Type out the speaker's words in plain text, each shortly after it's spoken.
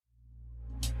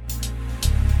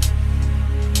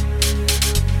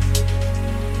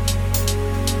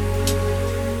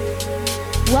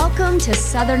Welcome to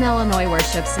Southern Illinois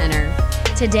Worship Center.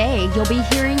 Today, you'll be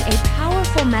hearing a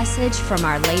powerful message from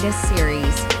our latest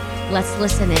series. Let's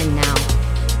listen in now.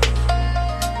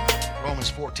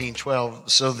 Romans 14:12,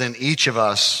 so then each of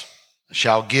us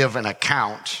shall give an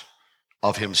account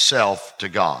of himself to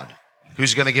God.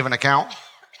 Who's going to give an account?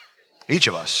 Each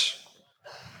of us.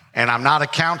 And I'm not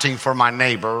accounting for my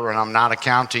neighbor, and I'm not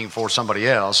accounting for somebody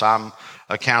else. I'm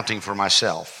accounting for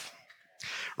myself.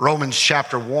 Romans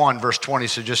chapter 1, verse 20,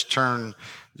 so just turn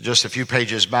just a few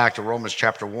pages back to Romans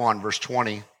chapter 1, verse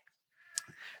 20.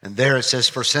 And there it says,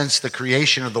 for since the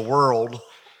creation of the world,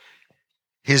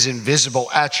 his invisible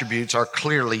attributes are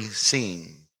clearly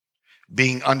seen,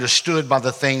 being understood by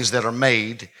the things that are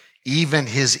made, even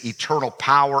his eternal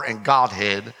power and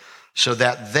Godhead, so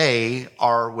that they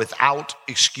are without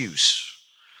excuse.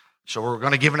 So we're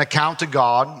going to give an account to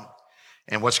God.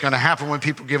 And what's going to happen when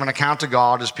people give an account to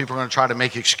God is people are going to try to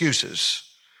make excuses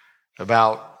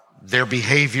about their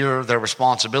behavior, their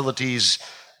responsibilities,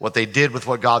 what they did with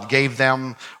what God gave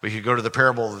them. We could go to the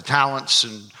parable of the talents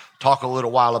and talk a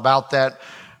little while about that.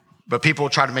 But people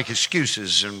will try to make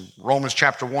excuses. And Romans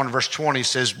chapter 1, verse 20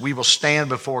 says, we will stand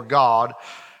before God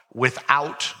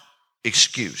without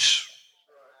excuse.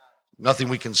 Nothing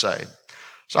we can say.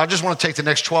 So I just want to take the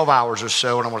next 12 hours or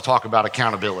so, and I want to talk about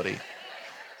accountability.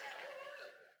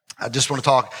 I just want to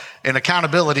talk, and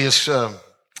accountability is an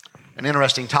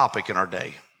interesting topic in our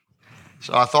day.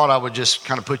 So I thought I would just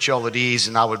kind of put you all at ease,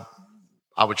 and I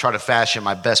would try to fashion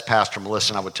my best Pastor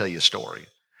Melissa, and I would tell you a story.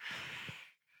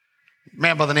 A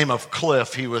man by the name of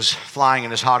Cliff, he was flying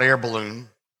in his hot air balloon,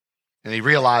 and he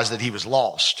realized that he was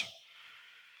lost.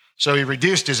 So he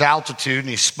reduced his altitude, and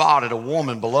he spotted a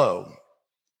woman below.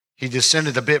 He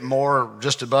descended a bit more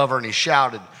just above her, and he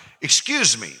shouted,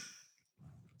 excuse me,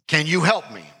 can you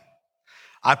help me?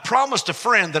 I promised a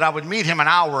friend that I would meet him an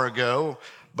hour ago,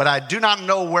 but I do not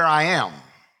know where I am.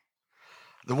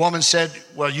 The woman said,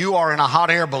 well, you are in a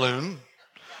hot air balloon.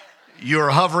 You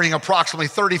are hovering approximately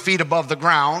 30 feet above the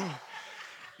ground.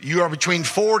 You are between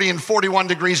 40 and 41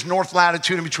 degrees north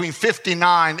latitude and between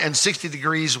 59 and 60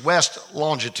 degrees west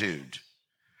longitude.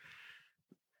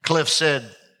 Cliff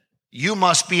said, you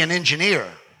must be an engineer.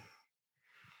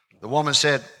 The woman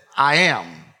said, I am.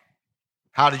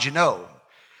 How did you know?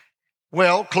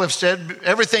 Well, Cliff said,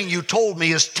 everything you told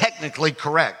me is technically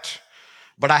correct,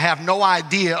 but I have no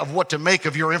idea of what to make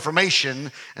of your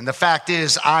information, and the fact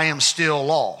is I am still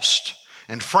lost.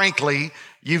 And frankly,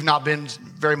 you've not been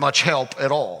very much help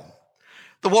at all.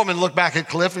 The woman looked back at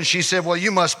Cliff and she said, well,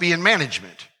 you must be in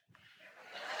management.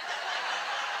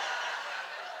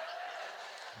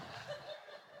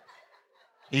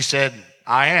 He said,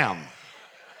 I am.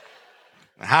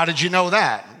 How did you know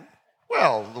that?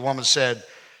 Well, the woman said,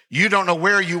 you don't know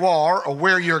where you are or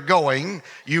where you're going.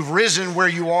 You've risen where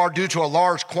you are due to a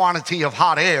large quantity of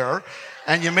hot air,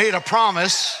 and you made a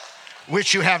promise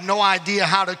which you have no idea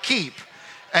how to keep,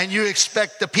 and you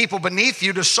expect the people beneath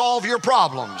you to solve your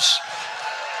problems.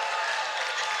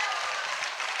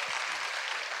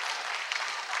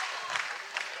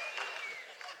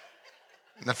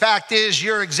 And the fact is,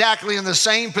 you're exactly in the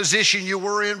same position you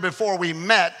were in before we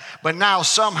met, but now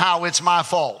somehow it's my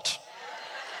fault.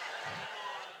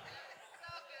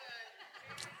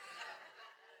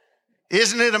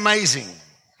 Isn't it amazing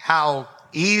how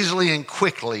easily and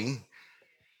quickly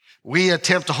we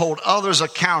attempt to hold others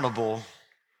accountable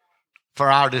for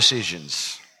our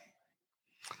decisions,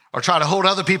 or try to hold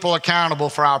other people accountable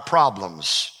for our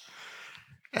problems?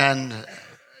 And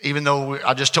even though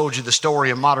I just told you the story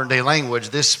in modern day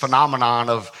language, this phenomenon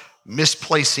of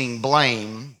misplacing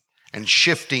blame and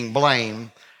shifting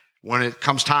blame when it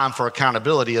comes time for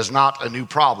accountability is not a new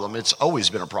problem. It's always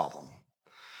been a problem.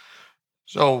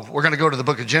 So we're going to go to the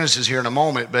book of Genesis here in a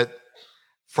moment, but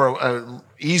for an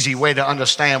easy way to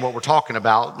understand what we're talking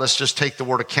about, let's just take the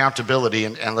word accountability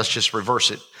and let's just reverse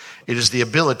it. It is the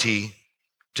ability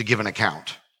to give an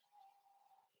account.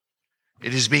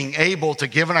 It is being able to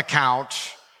give an account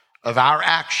of our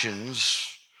actions,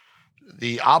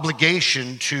 the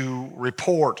obligation to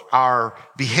report our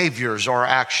behaviors or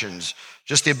actions,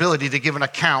 just the ability to give an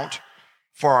account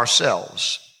for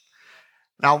ourselves.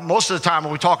 Now, most of the time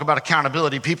when we talk about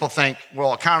accountability, people think,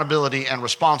 well, accountability and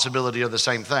responsibility are the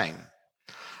same thing.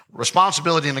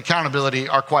 Responsibility and accountability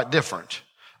are quite different.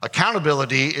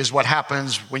 Accountability is what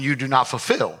happens when you do not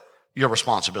fulfill your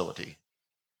responsibility.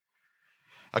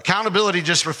 Accountability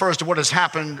just refers to what has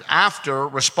happened after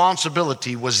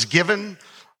responsibility was given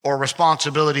or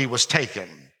responsibility was taken.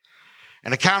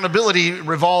 And accountability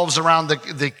revolves around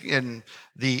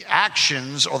the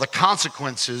actions or the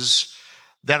consequences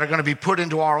that are going to be put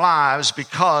into our lives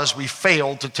because we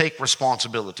failed to take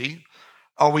responsibility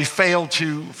or we fail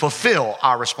to fulfill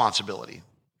our responsibility,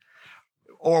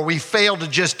 or we fail to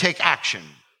just take action.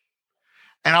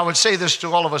 And I would say this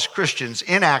to all of us Christians: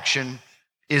 inaction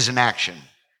is an action.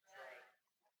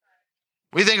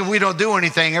 We think if we don't do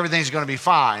anything, everything's going to be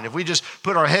fine. If we just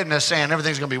put our head in the sand,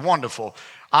 everything's going to be wonderful.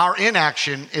 Our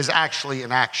inaction is actually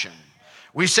an action.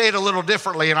 We say it a little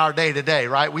differently in our day to day,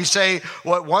 right? We say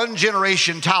what one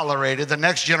generation tolerated, the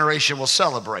next generation will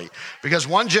celebrate. Because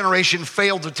one generation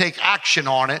failed to take action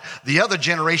on it, the other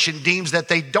generation deems that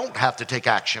they don't have to take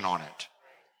action on it.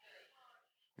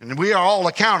 And we are all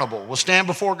accountable. We'll stand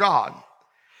before God.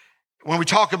 When we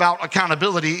talk about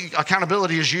accountability,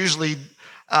 accountability is usually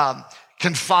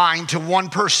confined to one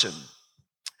person,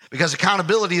 because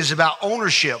accountability is about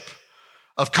ownership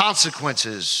of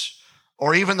consequences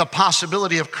or even the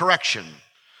possibility of correction.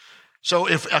 So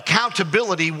if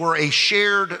accountability were a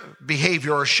shared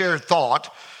behavior or shared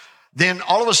thought, then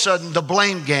all of a sudden the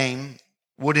blame game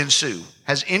would ensue.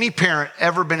 Has any parent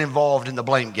ever been involved in the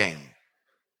blame game?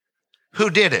 Who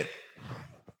did it?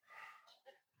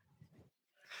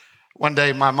 One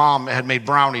day my mom had made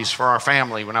brownies for our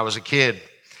family when I was a kid.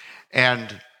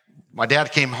 And my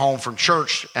dad came home from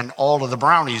church and all of the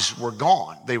brownies were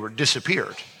gone. They were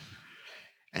disappeared.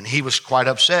 And he was quite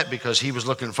upset because he was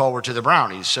looking forward to the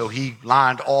brownies. So he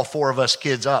lined all 4 of us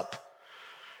kids up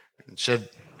and said,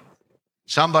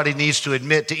 somebody needs to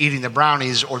admit to eating the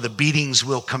brownies or the beatings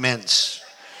will commence.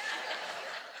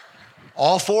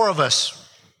 All 4 of us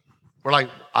were like,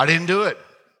 I didn't do it.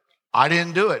 I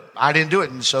didn't do it. I didn't do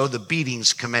it. And so the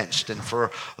beatings commenced. And for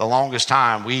the longest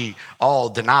time, we all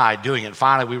denied doing it.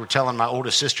 Finally, we were telling my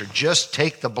oldest sister, just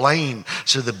take the blame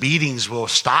so the beatings will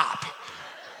stop.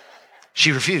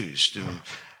 She refused. And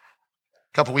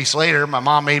a couple weeks later, my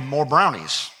mom made more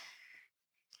brownies.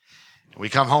 We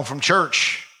come home from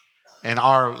church, and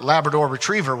our Labrador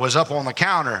Retriever was up on the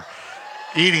counter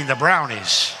eating the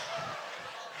brownies.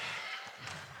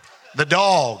 The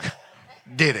dog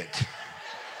did it.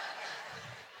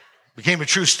 Became a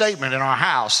true statement in our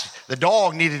house. The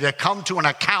dog needed to come to an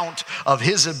account of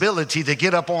his ability to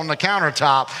get up on the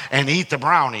countertop and eat the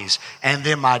brownies. And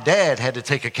then my dad had to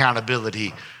take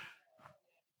accountability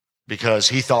because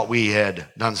he thought we had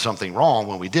done something wrong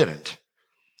when we didn't.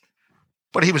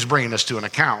 But he was bringing us to an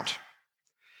account.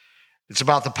 It's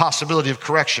about the possibility of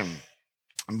correction.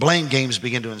 And blame games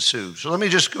begin to ensue. So let me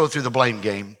just go through the blame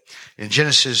game in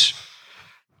Genesis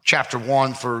chapter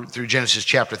 1 through Genesis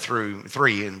chapter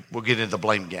 3, and we'll get into the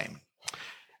blame game.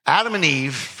 Adam and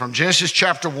Eve, from Genesis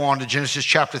chapter 1 to Genesis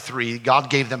chapter 3,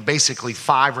 God gave them basically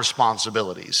 5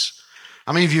 responsibilities.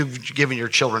 How many of you have given your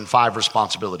children 5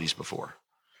 responsibilities before?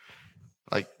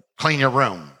 Like clean your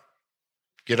room,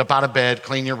 get up out of bed,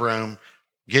 clean your room,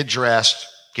 get dressed,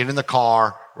 get in the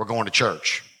car, we're going to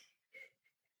church.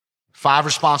 5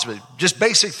 responsibilities, just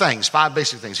basic things, 5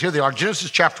 basic things. Here they are. Genesis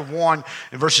chapter 1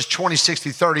 in verses 26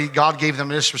 through 30, God gave them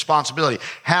this responsibility: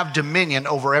 have dominion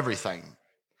over everything.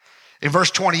 In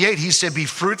verse 28, he said, be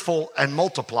fruitful and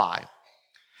multiply.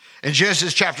 In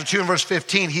Genesis chapter 2 and verse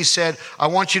 15, he said, I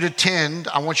want you to tend,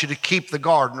 I want you to keep the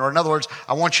garden. Or in other words,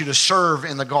 I want you to serve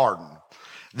in the garden.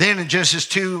 Then in Genesis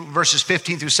 2 verses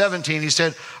 15 through 17, he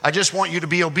said, I just want you to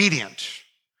be obedient.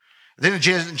 Then in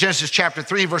Genesis chapter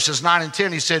 3, verses 9 and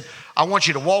 10, he said, I want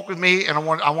you to walk with me and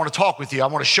I want to talk with you. I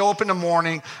want to show up in the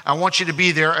morning. I want you to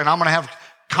be there and I'm going to have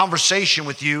conversation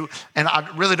with you, and I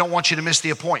really don't want you to miss the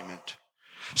appointment.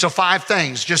 So 5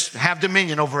 things: just have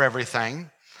dominion over everything,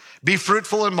 be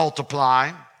fruitful and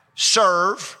multiply,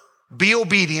 serve, be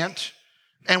obedient,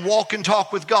 and walk and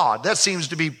talk with God. That seems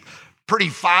to be pretty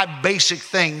 5 basic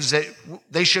things that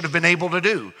they should have been able to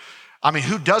do. I mean,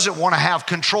 who doesn't want to have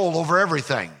control over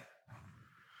everything?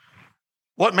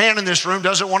 What man in this room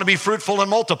doesn't want to be fruitful and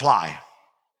multiply?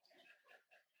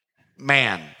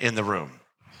 Man in the room.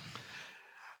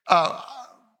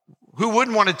 Who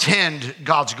wouldn't want to tend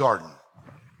God's garden?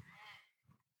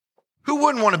 Who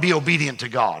wouldn't want to be obedient to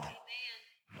God?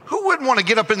 Who wouldn't want to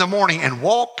get up in the morning and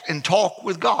walk and talk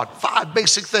with God? 5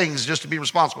 basic things just to be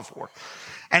responsible for.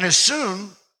 And as soon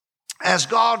as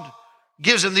God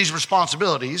gives them these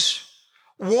responsibilities,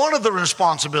 one of the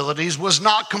responsibilities was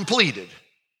not completed.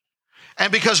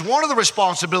 And because one of the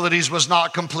responsibilities was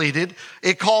not completed,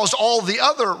 it caused all the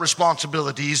other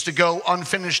responsibilities to go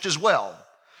unfinished as well.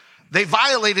 They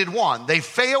violated one. They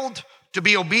failed to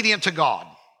be obedient to God.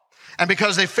 And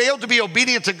because they failed to be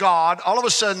obedient to God, all of a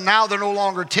sudden now they're no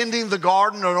longer tending the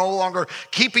garden, they're no longer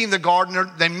keeping the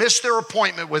garden, they missed their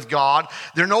appointment with God,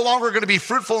 they're no longer going to be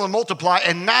fruitful and multiply,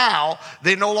 and now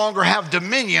they no longer have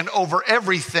dominion over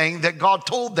everything that God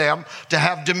told them to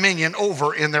have dominion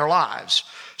over in their lives.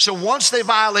 So once they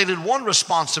violated one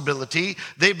responsibility,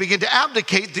 they began to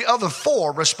abdicate the other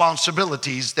 4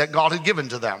 responsibilities that God had given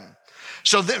to them.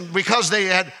 So then, because they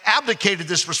had abdicated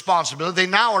this responsibility,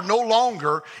 they now are no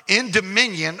longer in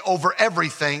dominion over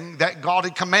everything that God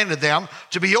had commanded them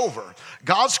to be over.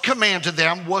 God's command to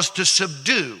them was to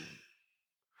subdue.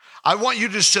 I want you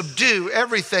to subdue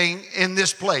everything in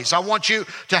this place. I want you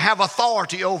to have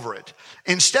authority over it.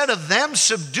 Instead of them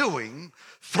subduing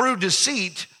through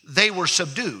deceit, they were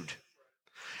subdued.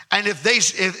 And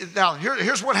now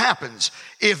here's what happens.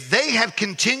 If they had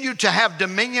continued to have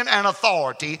dominion and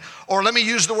authority, or let me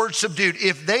use the word subdued,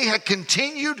 if they had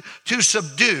continued to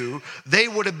subdue, they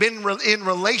would have been in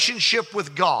relationship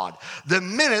with God. The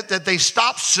minute that they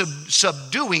stopped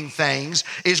subduing things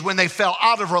is when they fell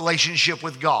out of relationship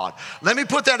with God. Let me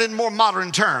put that in more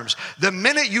modern terms. The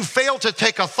minute you fail to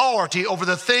take authority over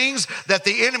the things that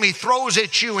the enemy throws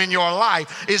at you in your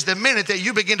life is the minute that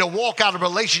you begin to walk out of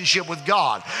relationship with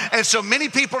God. And so many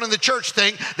people in the church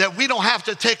think that we don't have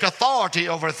to take authority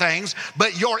over things,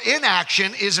 but your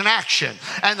inaction is an action.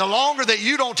 And the longer that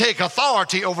you don't take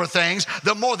authority over things,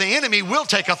 the more the enemy will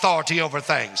take authority over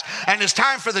things. And it's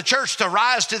time for the church to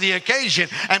rise to the occasion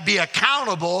and be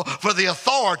accountable for the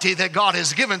authority that God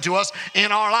has given to us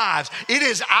in our lives. It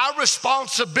is our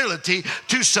responsibility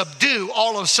to subdue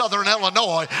all of Southern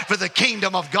Illinois for the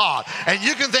kingdom of God. And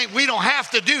you can think we don't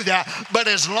have to do that, but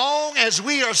as long as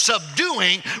we are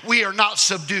subduing, we are not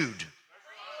subdued.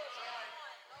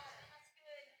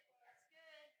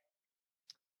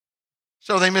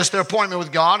 So they missed their appointment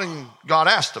with God, and God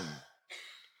asked them.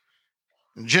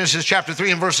 In Genesis chapter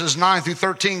 3 and verses 9 through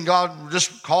 13, God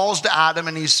just calls to Adam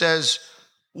and he says,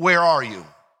 where are you?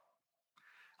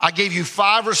 I gave you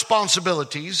 5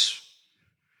 responsibilities.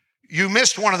 You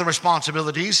missed one of the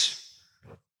responsibilities.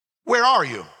 Where are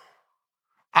you?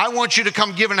 I want you to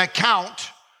come give an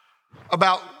account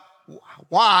about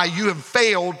why you have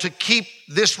failed to keep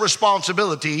this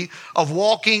responsibility of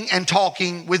walking and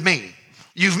talking with me.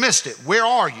 You've missed it. Where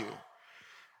are you?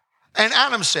 And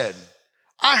Adam said,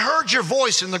 I heard your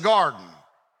voice in the garden,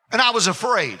 and I was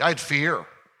afraid. I had fear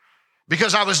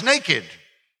because I was naked,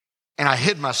 and I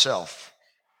hid myself.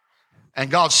 And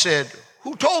God said,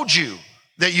 who told you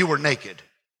that you were naked?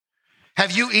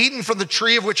 Have you eaten from the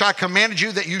tree of which I commanded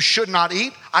you that you should not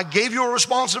eat? I gave you a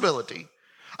responsibility.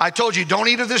 I told you, don't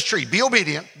eat of this tree. Be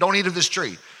obedient. Don't eat of this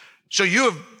tree. So you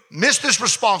have missed this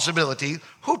responsibility.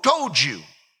 Who told you?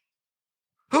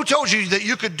 Who told you that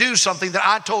you could do something that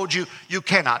I told you you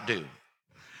cannot do?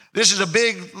 This is a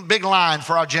big line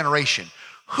for our generation.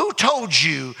 Who told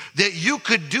you that you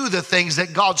could do the things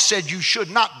that God said you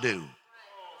should not do?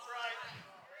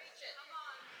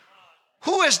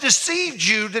 Who has deceived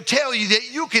you to tell you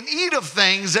that you can eat of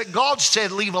things that God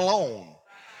said leave alone?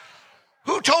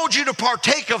 Who told you to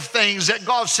partake of things that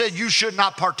God said you should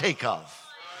not partake of?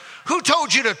 Who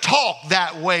told you to talk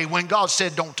that way when God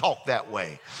said don't talk that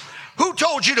way? Who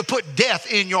told you to put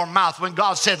death in your mouth when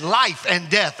God said life and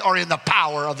death are in the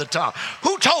power of the tongue?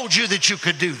 Who told you that you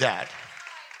could do that?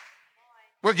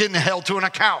 We're getting held to an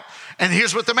account. And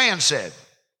here's what the man said.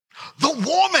 The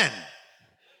woman.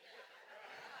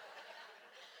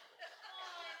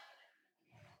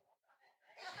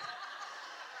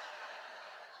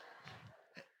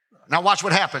 Now watch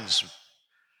what happens.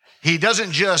 He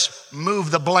doesn't just move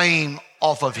the blame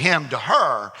off of him to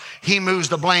her. He moves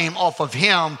the blame off of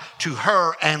him to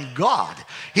her and God.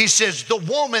 He says, the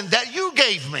woman that you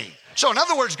gave me. So in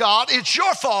other words, God, it's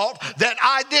your fault that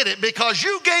I did it because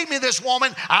you gave me this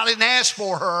woman. I didn't ask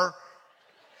for her.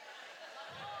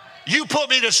 You put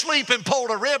me to sleep and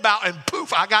pulled a rib out and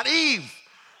poof, I got Eve.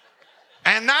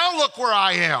 And now look where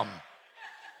I am.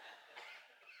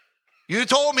 You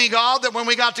told me, God, that when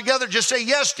we got together, just say,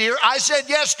 yes, dear. I said,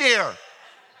 yes, dear.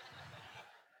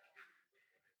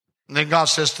 And then God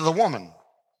says to the woman,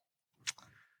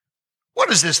 what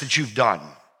is this that you've done?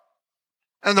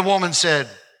 And the woman said,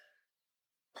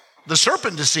 the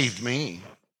serpent deceived me,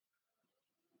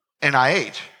 and I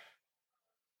ate.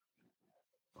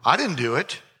 I didn't do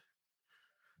it.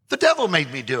 The devil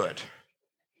made me do it.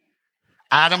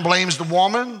 Adam blames the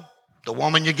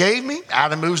woman you gave me.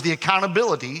 Adam moves the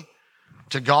accountability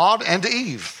to God and to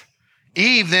Eve.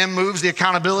 Eve then moves the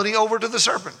accountability over to the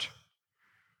serpent.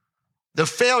 The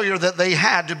failure that they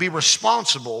had to be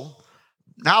responsible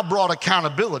now brought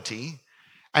accountability,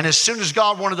 and as soon as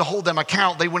God wanted to hold them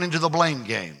account, they went into the blame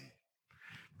game.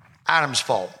 Adam's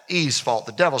fault, Eve's fault,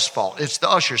 the devil's fault, it's the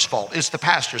usher's fault, it's the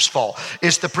pastor's fault,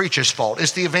 it's the preacher's fault,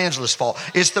 it's the evangelist's fault,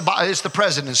 it's the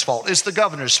president's fault, it's the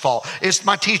governor's fault, it's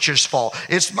my teacher's fault,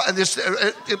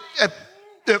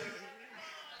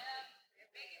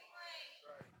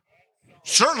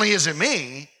 Certainly isn't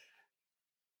me.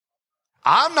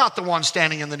 I'm not the one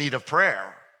standing in the need of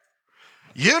prayer.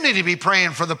 You need to be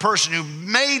praying for the person who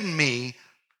made me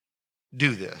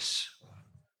do this.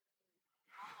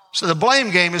 So the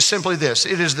blame game is simply this.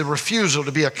 It is the refusal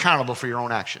to be accountable for your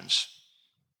own actions.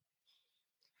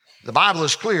 The Bible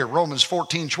is clear, Romans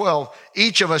 14:12,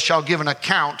 each of us shall give an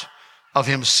account of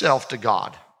himself to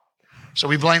God. So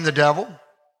we blame the devil.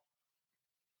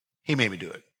 He made me do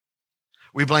it.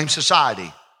 We blame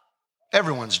society.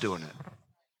 Everyone's doing it.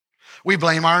 We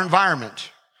blame our environment.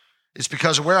 It's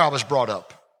because of where I was brought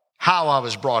up, how I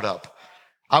was brought up.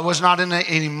 I was not in an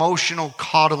emotional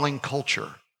coddling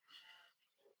culture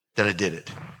that I did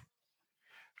it.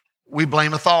 We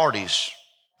blame authorities.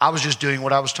 I was just doing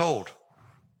what I was told.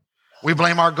 We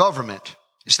blame our government.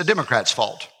 It's the Democrats'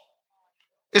 fault.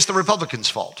 It's the Republicans'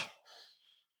 fault.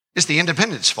 It's the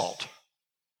independents' fault.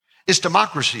 It's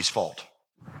democracy's fault.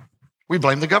 We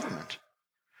blame the government.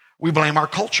 We blame our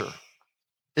culture.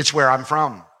 It's where I'm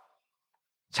from.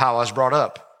 It's how I was brought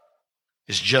up.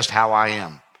 It's just how I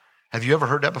am. Have you ever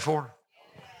heard that before?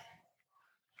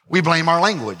 We blame our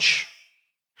language.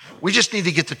 We just need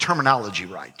to get the terminology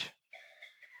right.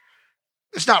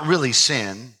 It's not really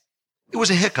sin. It was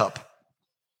a hiccup.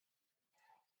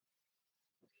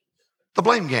 The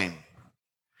blame game.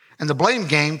 And the blame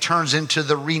game turns into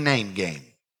the rename game.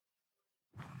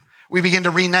 We begin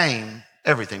to rename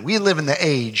everything. We live in the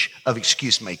age of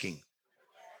excuse making.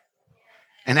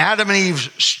 And Adam and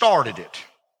Eve started it.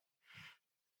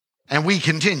 And we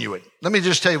continue it. Let me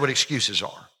just tell you what excuses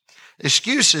are.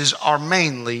 Excuses are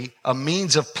mainly a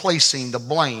means of placing the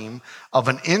blame of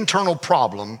an internal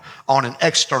problem on an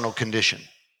external condition.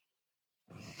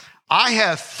 I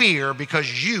have fear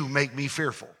because you make me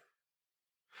fearful.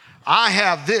 I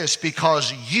have this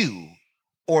because you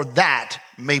or that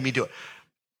made me do it.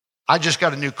 I just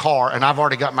got a new car and I've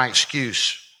already got my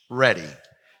excuse ready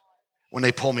when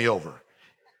they pull me over.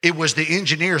 It was the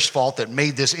engineer's fault that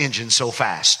made this engine so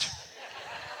fast.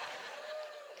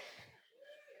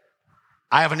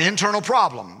 I have an internal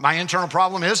problem. My internal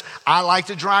problem is I like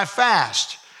to drive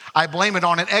fast. I blame it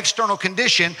on an external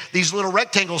condition, these little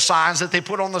rectangle signs that they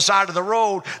put on the side of the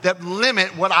road that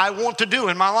limit what I want to do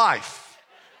in my life.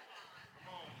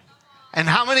 And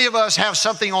how many of us have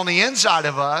something on the inside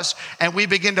of us and we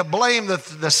begin to blame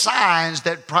the signs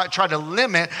that try to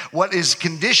limit what is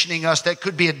conditioning us that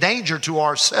could be a danger to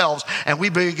ourselves, and we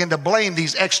begin to blame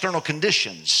these external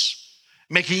conditions,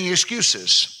 making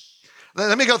excuses.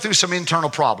 Let me go through some internal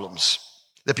problems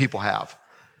that people have.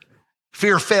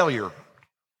 Fear of failure,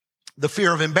 the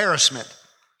fear of embarrassment,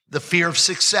 the fear of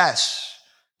success,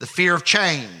 the fear of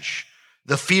change,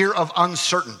 the fear of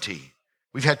uncertainty.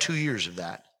 We've had 2 years of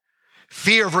that.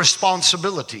 Fear of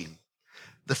responsibility,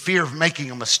 the fear of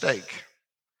making a mistake.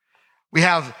 We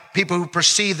have people who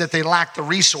perceive that they lack the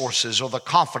resources or the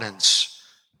confidence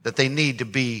that they need to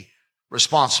be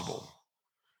responsible.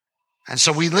 And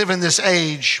so we live in this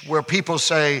age where people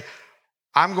say,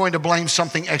 I'm going to blame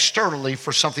something externally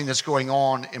for something that's going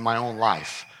on in my own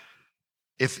life.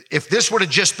 If this would have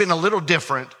just been a little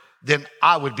different, then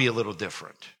I would be a little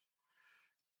different.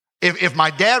 If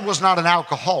my dad was not an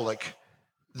alcoholic,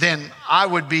 then I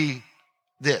would be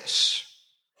this.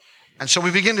 And so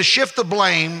we begin to shift the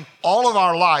blame all of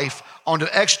our life onto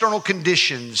external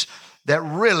conditions that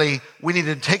really we need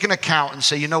to take into account and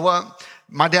say, you know what?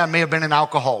 My dad may have been an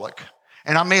alcoholic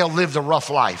and I may have lived a rough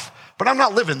life, but I'm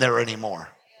not living there anymore.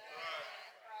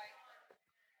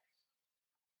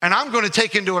 And I'm going to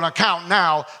take into an account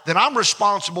now that I'm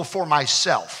responsible for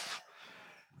myself.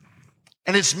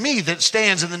 And it's me that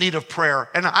stands in the need of prayer.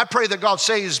 And I pray that God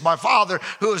saves my father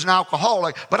who is an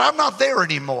alcoholic, but I'm not there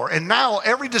anymore. And now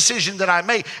every decision that I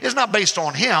make is not based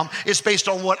on him. It's based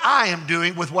on what I am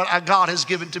doing with what God has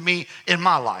given to me in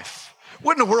my life.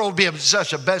 Wouldn't the world be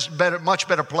such a much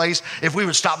better place if we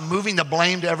would stop moving the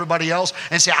blame to everybody else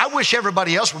and say, I wish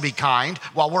everybody else would be kind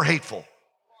while we're hateful.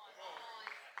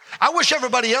 I wish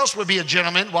everybody else would be a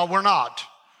gentleman while we're not.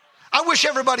 I wish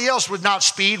everybody else would not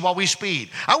speed while we speed.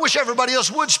 I wish everybody else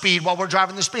would speed while we're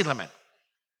driving the speed limit.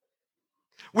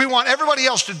 We want everybody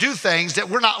else to do things that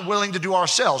we're not willing to do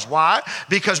ourselves. Why?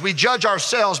 Because we judge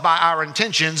ourselves by our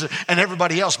intentions and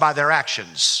everybody else by their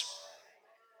actions.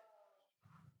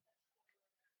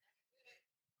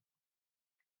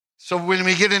 So when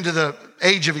we get into the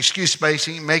age of excuse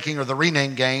making or the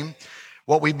rename game,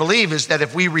 what we believe is that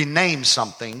if we rename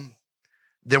something,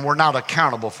 then we're not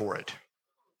accountable for it.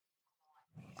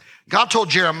 God told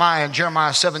Jeremiah in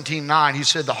Jeremiah 17:9, he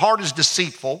said, the heart is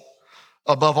deceitful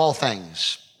above all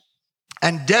things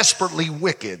and desperately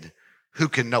wicked. Who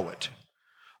can know it?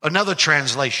 Another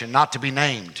translation, not to be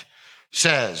named,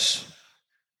 says,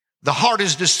 The heart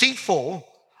is deceitful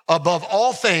above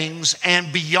all things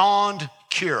and beyond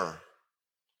cure.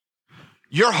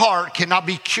 Your heart cannot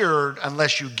be cured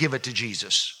unless you give it to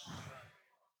Jesus.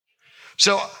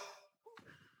 So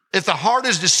if the heart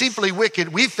is deceitfully wicked,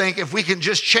 we think if we can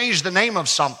just change the name of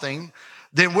something,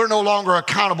 then we're no longer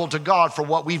accountable to God for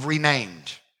what we've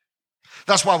renamed.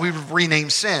 That's why we've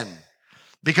renamed sin.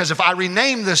 Because if I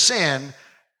rename the sin,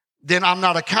 then I'm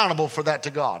not accountable for that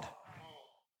to God.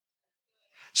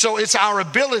 So it's our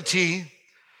ability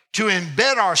to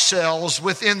embed ourselves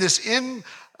within this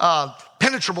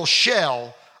impenetrable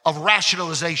shell of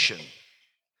rationalization,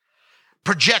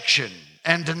 projection,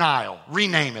 and denial.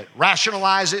 Rename it,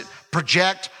 rationalize it,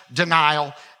 project,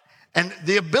 denial. And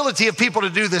the ability of people to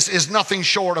do this is nothing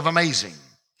short of amazing.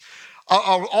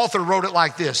 Our author wrote it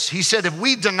like this. He said, if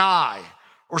we deny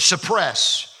or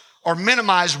suppress or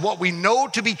minimize what we know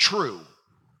to be true,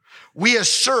 we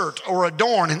assert or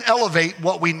adorn and elevate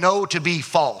what we know to be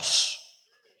false.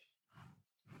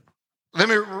 Let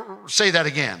me say that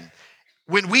again.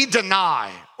 When we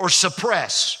deny or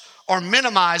suppress or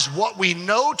minimize what we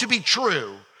know to be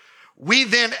true, we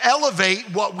then elevate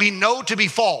what we know to be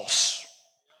false.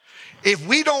 If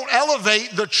we don't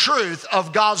elevate the truth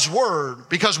of God's word,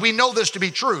 because we know this to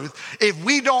be truth, if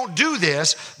we don't do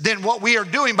this, then what we are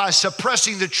doing by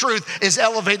suppressing the truth is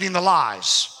elevating the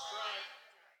lies.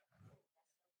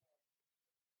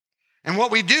 And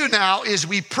what we do now is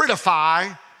we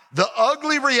prettify the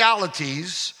ugly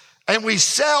realities and we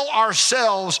sell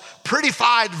ourselves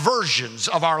prettified versions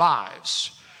of our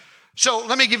lives. So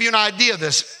let me give you an idea of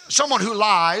this. Someone who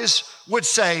lies would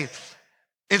say,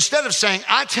 instead of saying,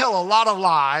 I tell a lot of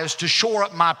lies to shore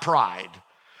up my pride,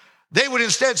 they would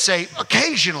instead say,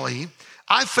 occasionally,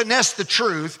 I finesse the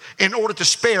truth in order to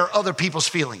spare other people's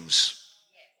feelings.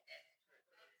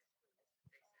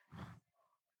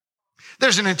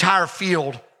 There's an entire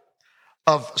field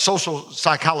of social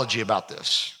psychology about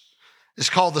this.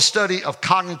 It's called the study of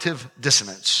cognitive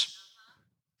dissonance.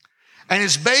 And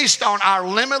it's based on our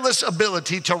limitless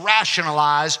ability to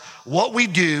rationalize what we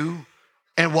do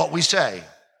and what we say.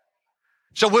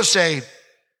 So we'll say,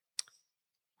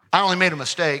 I only made a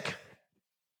mistake.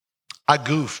 I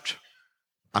goofed.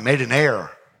 I made an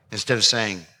error, instead of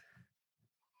saying,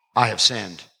 I have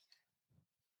sinned.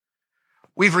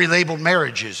 We've relabeled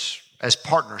marriages as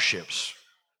partnerships.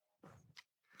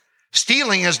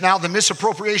 Stealing is now the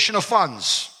misappropriation of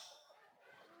funds.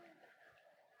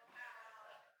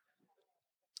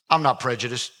 I'm not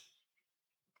prejudiced.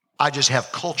 I just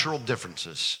have cultural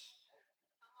differences.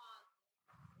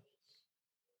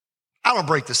 I don't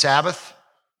break the Sabbath.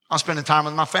 I'm spending time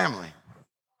with my family.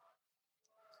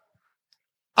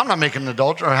 I'm not making an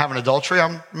adultery or having adultery.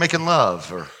 I'm making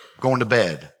love or going to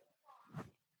bed.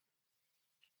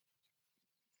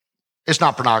 It's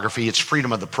not pornography. It's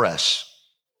freedom of the press.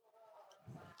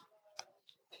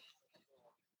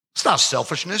 It's not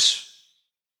selfishness.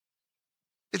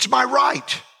 It's my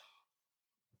right.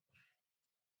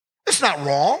 It's not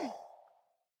wrong.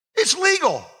 It's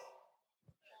legal.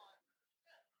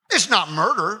 It's not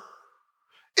murder.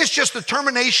 It's just the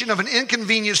termination of an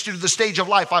inconvenience due to the stage of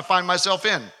life I find myself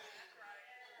in.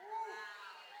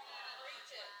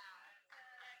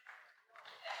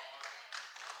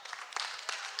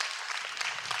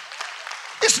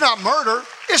 It's not murder.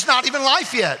 It's not even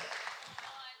life yet.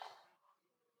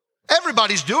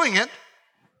 Everybody's doing it.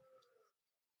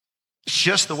 It's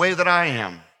just the way that I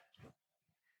am.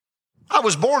 I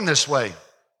was born this way.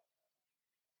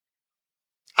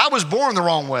 I was born the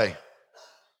wrong way.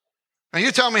 Now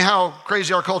you tell me how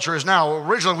crazy our culture is now.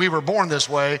 Originally we were born this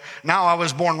way. Now I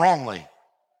was born wrongly.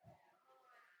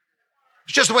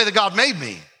 It's just the way that God made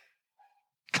me.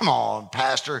 Come on,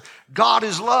 Pastor. God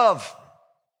is love.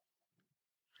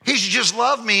 He should just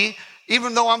love me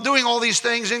even though I'm doing all these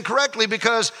things incorrectly,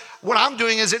 because what I'm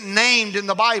doing isn't named in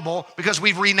the Bible because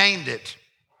we've renamed it.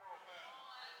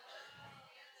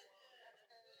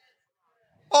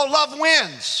 Oh, love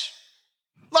wins.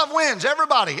 Love wins.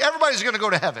 Everybody's going to go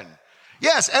to heaven.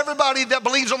 Yes, everybody that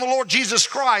believes on the Lord Jesus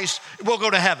Christ will go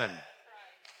to heaven.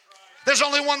 There's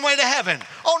only one way to heaven.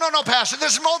 Oh, no, Pastor,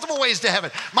 there's multiple ways to heaven.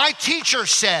 My teacher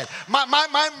said,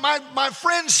 my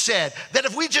friends said that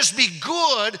if we just be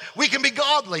good, we can be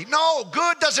godly. No,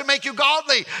 good doesn't make you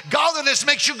godly. Godliness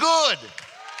makes you good.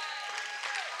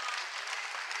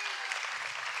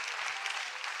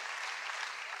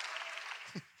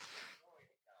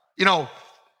 You know,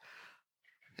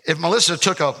 if Melissa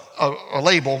took a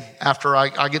label after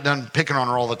I get done picking on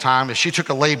her all the time, if she took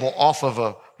a label off of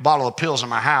a bottle of pills in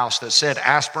my house that said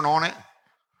aspirin on it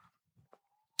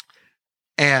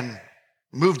and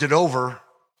moved it over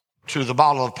to the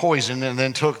bottle of poison and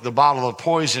then took the bottle of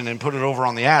poison and put it over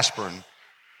on the aspirin.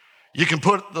 You can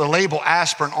put the label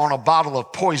aspirin on a bottle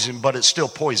of poison, but it's still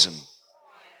poison.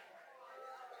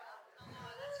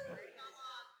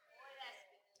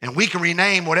 And we can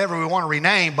rename whatever we want to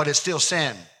rename, but it's still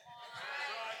sin.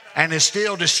 And it's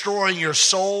still destroying your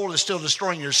soul. It's still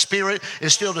destroying your spirit.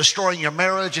 It's still destroying your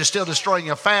marriage. It's still destroying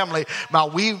your family. Now,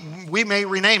 we may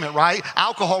rename it, right?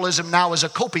 Alcoholism now is a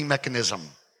coping mechanism.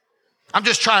 I'm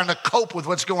just trying to cope with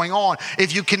what's going on.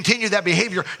 If you continue that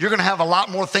behavior, you're going to have a lot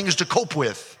more things to cope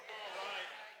with.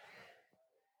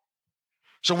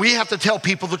 So we have to tell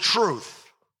people the truth.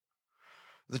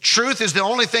 The truth is the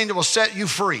only thing that will set you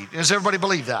free. Does everybody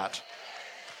believe that?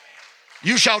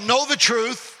 You shall know the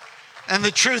truth, and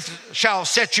the truth shall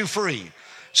set you free.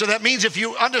 So that means if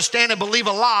you understand and believe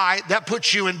a lie, that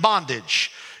puts you in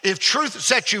bondage. If truth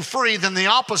sets you free, then the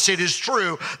opposite is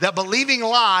true, that believing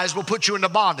lies will put you into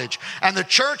bondage. And the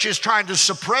church is trying to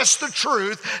suppress the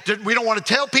truth. We don't want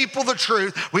to tell people the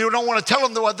truth. We don't want to tell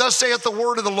them what thus saith the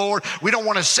word of the Lord. We don't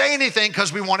want to say anything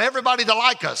because we want everybody to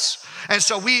like us. And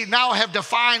so we now have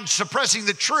defined suppressing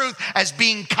the truth as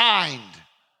being kind.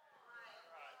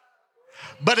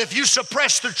 But if you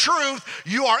suppress the truth,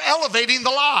 you are elevating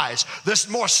the lies. The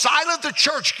more silent the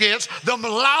church gets, the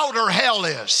louder hell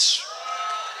is.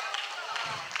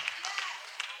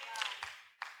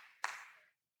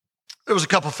 There was a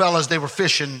couple fellas, they were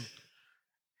fishing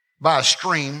by a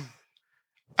stream,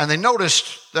 and they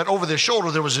noticed that over their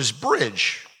shoulder there was this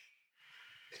bridge.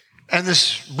 And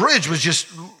this bridge was just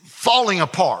falling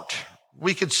apart.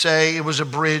 We could say it was a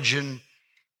bridge in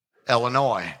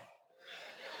Illinois.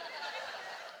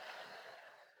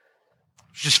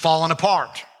 Just falling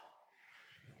apart.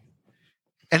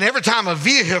 And every time a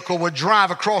vehicle would drive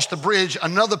across the bridge,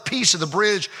 another piece of the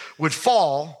bridge would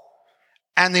fall,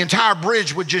 and the entire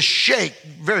bridge would just shake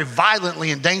very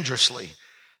violently and dangerously.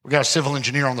 We got a civil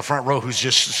engineer on the front row who's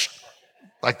just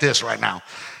like this right now.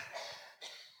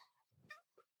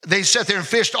 They sat there and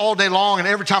fished all day long, and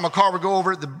every time a car would go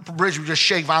over it, the bridge would just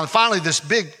shake violently. Finally, this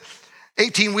big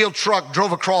 18-wheel truck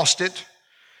drove across it,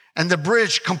 and the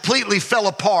bridge completely fell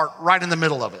apart right in the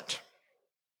middle of it.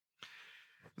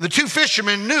 The two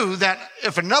fishermen knew that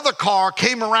if another car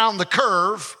came around the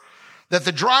curve, that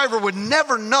the driver would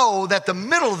never know that the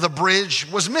middle of the bridge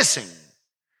was missing.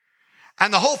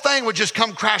 And the whole thing would just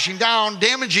come crashing down,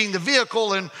 damaging the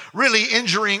vehicle and really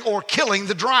injuring or killing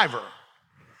the driver.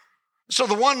 So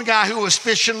the one guy who was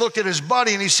fishing looked at his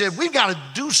buddy and he said, "We've got to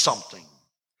do something.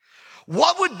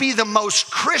 What would be the most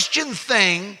Christian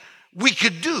thing we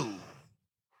could do?" And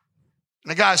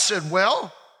the guy said,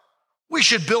 "Well, we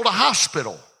should build a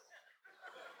hospital."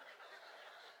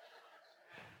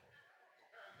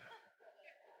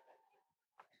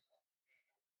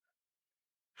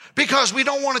 Because we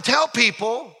don't want to tell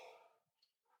people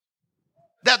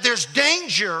that there's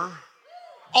danger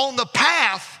on the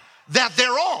path that they're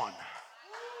on.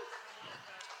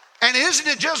 And isn't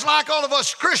it just like all of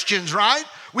us Christians, right?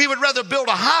 We would rather build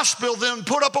a hospital than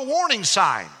put up a warning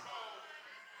sign.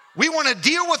 We want to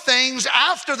deal with things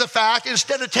after the fact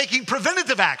instead of taking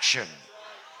preventative action.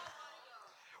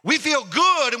 We feel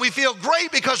good and we feel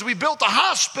great because we built a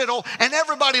hospital and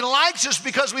everybody likes us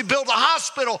because we built a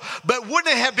hospital. But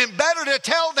wouldn't it have been better to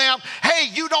tell them, hey,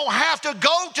 you don't have to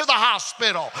go to the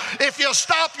hospital. If you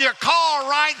stop your car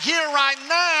right here, right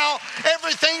now,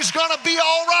 everything's going to be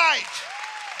all right.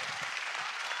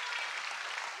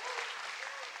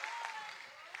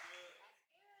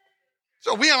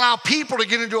 So we allow people to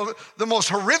get into the most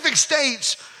horrific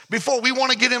states before we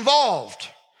want to get involved.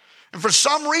 And for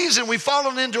some reason, we've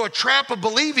fallen into a trap of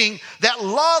believing that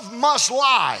love must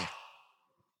lie.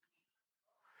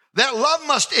 That love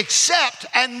must accept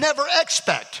and never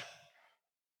expect.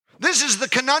 This is the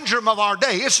conundrum of our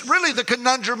day. It's really the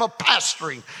conundrum of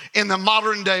pastoring in the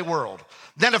modern day world.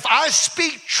 That if I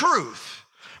speak truth,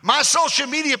 my social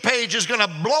media page is going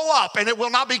to blow up and it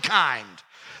will not be kind.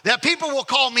 That people will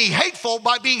call me hateful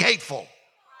by being hateful.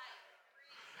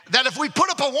 That if we put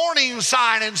up a warning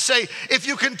sign and say, if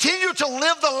you continue to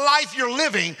live the life you're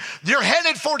living, you're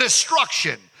headed for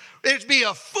destruction. It'd be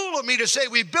a fool of me to say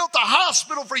we built a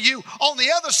hospital for you on the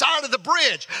other side of the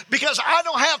bridge because I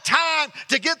don't have time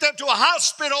to get them to a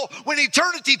hospital when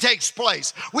eternity takes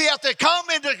place. We have to come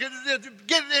in to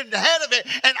get ahead of it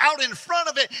and out in front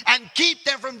of it and keep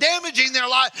them from damaging their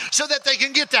life so that they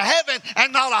can get to heaven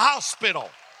and not a hospital.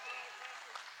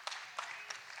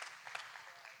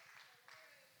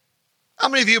 How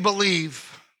many of you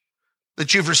believe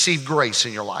that you've received grace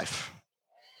in your life?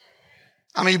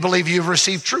 How many of you believe you've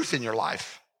received truth in your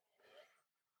life?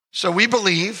 So we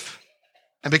believe,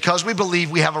 and because we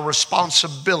believe, we have a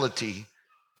responsibility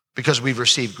because we've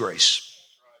received grace.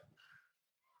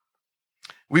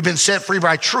 We've been set free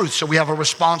by truth, so we have a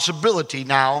responsibility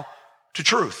now to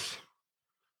truth.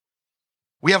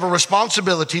 We have a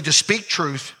responsibility to speak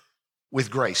truth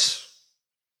with grace.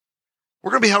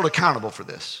 We're going to be held accountable for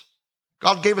this.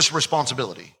 God gave us a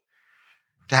responsibility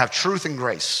to have truth and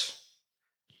grace.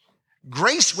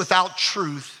 Grace without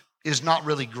truth is not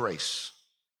really grace.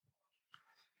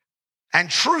 And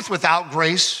truth without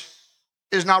grace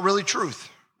is not really truth.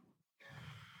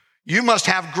 You must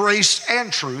have grace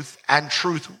and truth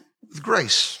with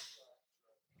grace.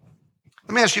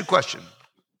 Let me ask you a question.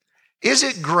 Is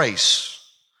it grace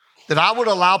that I would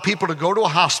allow people to go to a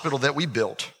hospital that we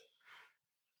built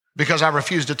because I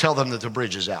refused to tell them that the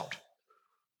bridge is out?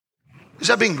 Is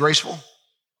that being graceful?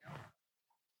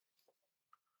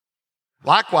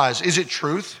 Likewise, is it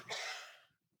truth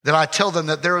that I tell them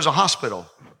that there is a hospital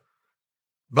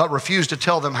but refuse to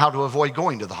tell them how to avoid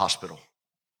going to the hospital?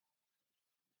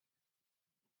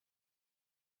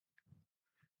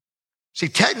 See,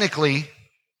 technically,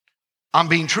 I'm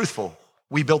being truthful.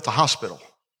 We built the hospital.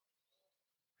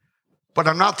 But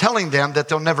I'm not telling them that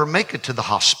they'll never make it to the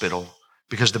hospital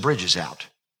because the bridge is out.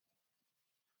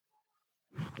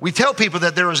 We tell people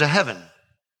that there is a heaven,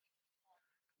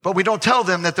 but we don't tell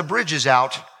them that the bridge is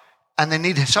out and they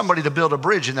need somebody to build a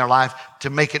bridge in their life to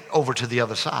make it over to the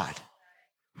other side.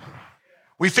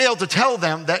 We fail to tell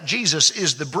them that Jesus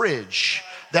is the bridge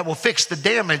that will fix the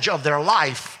damage of their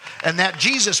life and that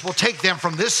Jesus will take them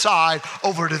from this side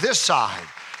over to this side.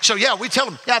 So yeah, we tell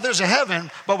them, yeah, there's a heaven,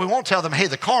 but we won't tell them, hey,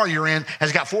 the car you're in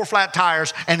has got 4 flat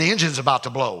tires and the engine's about to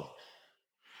blow.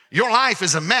 Your life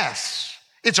is a mess.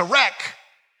 It's a wreck.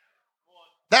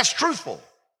 That's truthful.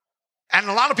 And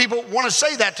a lot of people want to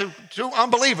say that to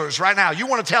unbelievers right now. You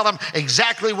want to tell them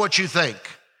exactly what you think.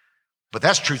 But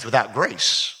that's truth without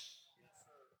grace.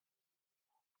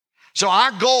 So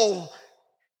our goal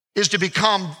is to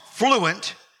become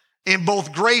fluent in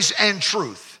both grace and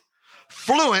truth.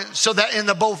 Fluent so that in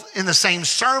the same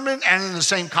sermon and in the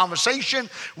same conversation,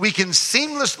 we can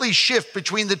seamlessly shift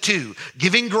between the two,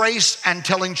 giving grace and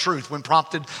telling truth when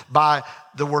prompted by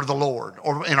the word of the Lord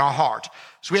or in our heart.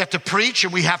 So we have to preach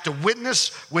and we have to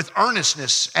witness with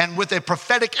earnestness and with a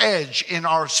prophetic edge in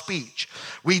our speech.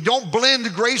 We don't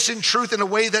blend grace and truth in a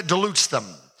way that dilutes them.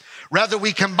 Rather,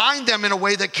 we combine them in a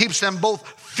way that keeps them both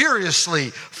furiously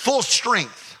full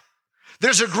strength.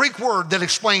 There's a Greek word that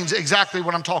explains exactly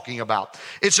what I'm talking about.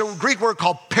 It's a Greek word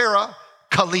called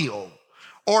parakaleo,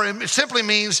 or it simply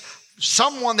means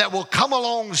someone that will come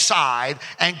alongside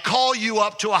and call you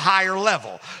up to a higher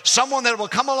level. Someone that will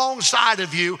come alongside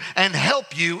of you and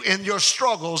help you in your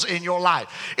struggles in your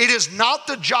life. It is not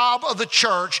the job of the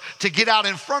church to get out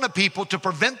in front of people to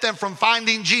prevent them from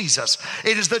finding Jesus.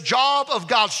 It is the job of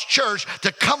God's church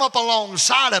to come up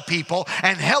alongside of people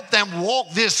and help them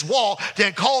walk this walk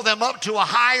and call them up to a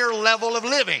higher level of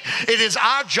living. It is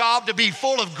our job to be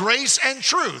full of grace and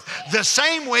truth, the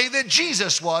same way that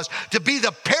Jesus was, to be the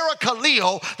parakaleo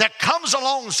that comes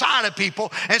alongside of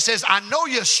people and says, I know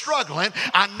you're struggling.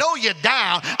 I know you're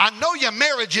down. I know your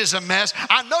marriage is a mess.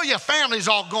 I know your family's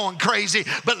all going crazy,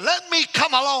 but let me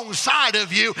come alongside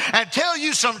of you and tell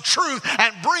you some truth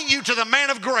and bring you to the man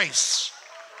of grace.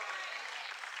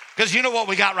 Because you know what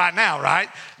we got right now, right?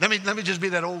 Let me just be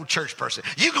that old church person.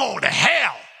 You going to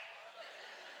hell.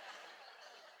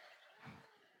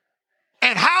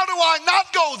 And how do I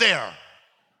not go there?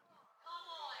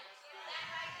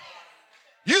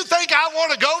 You think I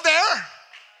want to go there?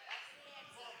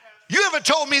 You haven't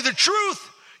told me the truth.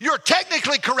 You're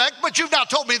technically correct, but you've not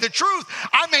told me the truth.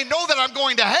 I may know that I'm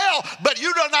going to hell, but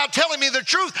you're not telling me the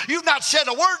truth. You've not said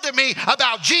a word to me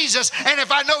about Jesus, and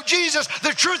if I know Jesus, the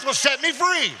truth will set me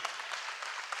free.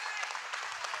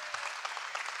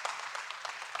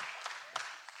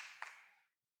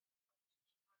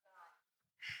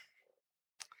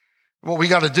 What we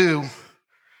got to do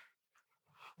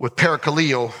with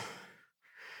parakaleo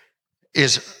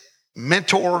is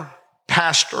mentor,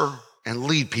 pastor, and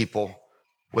lead people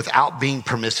without being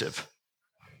permissive.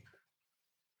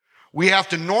 We have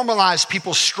to normalize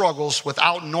people's struggles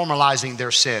without normalizing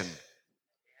their sin.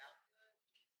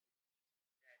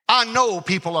 I know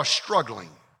people are struggling.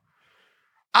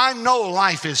 I know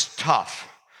life is tough.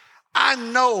 I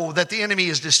know that the enemy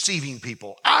is deceiving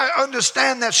people. I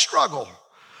understand that struggle.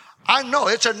 I know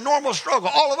it's a normal struggle.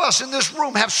 All of us in this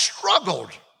room have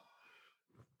struggled.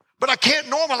 But I can't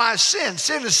normalize sin.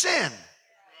 Sin is sin.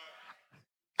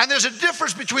 And there's a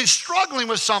difference between struggling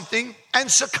with something and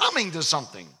succumbing to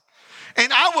something.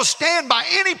 And I will stand by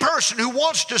any person who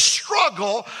wants to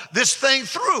struggle this thing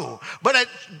through. But it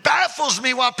baffles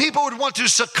me why people would want to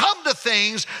succumb to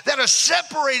things that are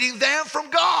separating them from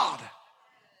God.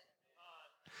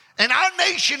 And our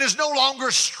nation is no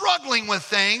longer struggling with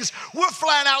things. We're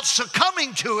flat out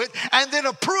succumbing to it and then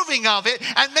approving of it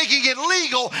and making it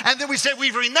legal. And then we say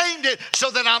we've renamed it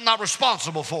so that I'm not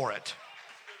responsible for it.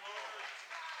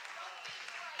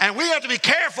 And we have to be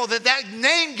careful that that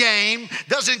name game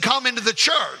doesn't come into the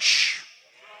church.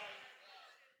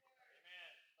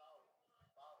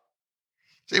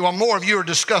 See, while more of you are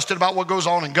disgusted about what goes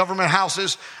on in government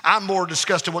houses, I'm more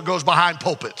disgusted what goes behind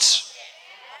pulpits.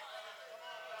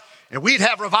 And we'd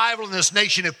have revival in this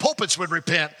nation if pulpits would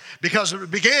repent, because it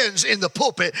begins in the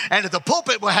pulpit. And if the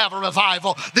pulpit will have a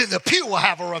revival, then the pew will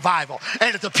have a revival.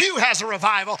 And if the pew has a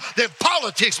revival, then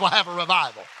politics will have a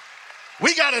revival.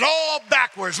 We got it all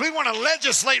backwards. We want to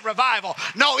legislate revival.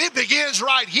 No, it begins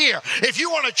right here. If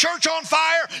you want a church on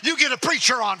fire, you get a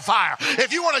preacher on fire.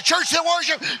 If you want a church that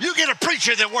worship, you get a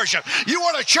preacher that worship. You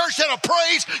want a church that'll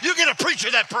praise, you get a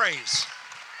preacher that praise.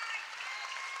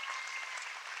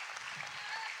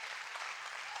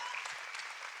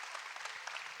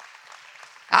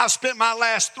 I've spent my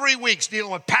last 3 weeks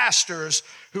dealing with pastors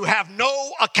who have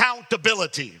no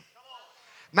accountability.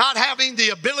 Not having the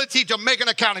ability to make an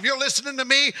account. If you're listening to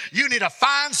me, you need to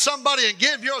find somebody and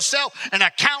give yourself an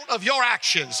account of your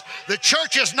actions. The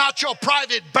church is not your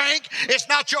private bank. It's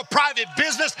not your private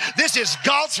business. This is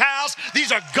God's house.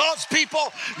 These are God's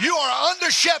people. You are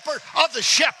under shepherd of the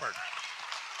shepherd.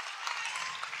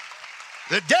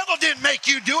 The devil didn't make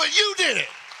you do it. You did it.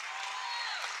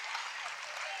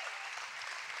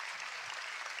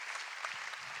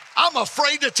 I'm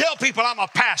afraid to tell people I'm a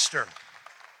pastor.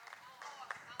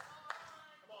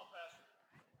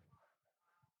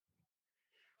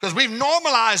 Because we've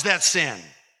normalized that sin.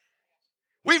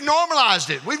 We've normalized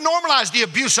it. We've normalized the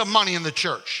abuse of money in the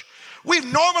church. We've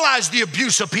normalized the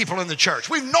abuse of people in the church.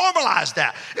 We've normalized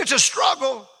that. It's a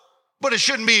struggle, but it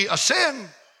shouldn't be a sin.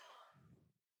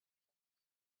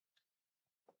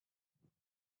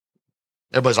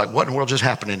 Everybody's like, what in the world just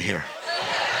happened in here?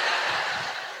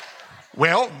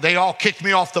 Well, they all kicked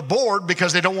me off the board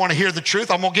because they don't want to hear the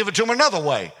truth. I'm going to give it to them another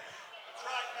way.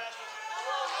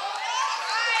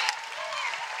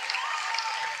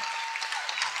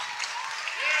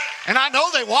 And I know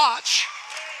they watch.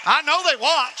 I know they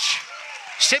watch.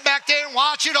 Sit back there and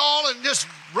watch it all and just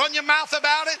run your mouth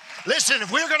about it. Listen,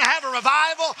 if we're going to have a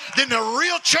revival, then the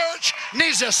real church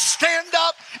needs to stand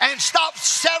up and stop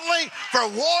settling for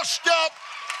washed up,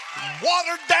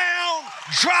 watered down,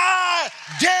 dry,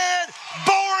 dead,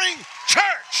 boring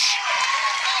church.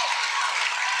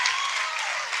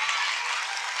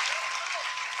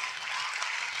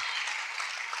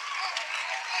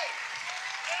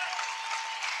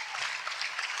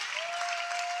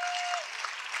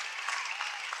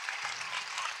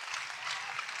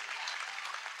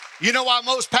 You know why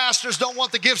most pastors don't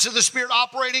want the gifts of the Spirit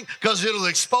operating? Because it'll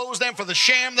expose them for the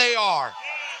sham they are.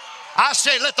 I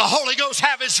say let the Holy Ghost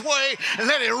have its way and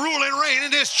let it rule and reign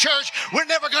in this church. We're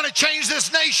never going to change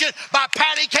this nation by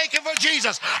patty caking for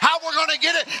Jesus. How we're going to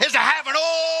get it is to have an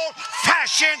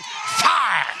old-fashioned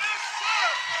fire.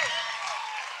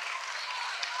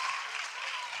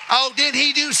 Oh, didn't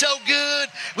he do so good?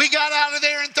 We got out of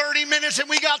there in 30 minutes and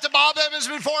we got to Bob Evans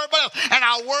before everybody else. And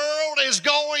our world is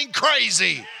going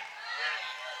crazy.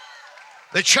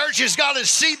 The church has got its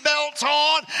seatbelts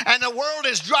on and the world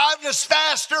is driving us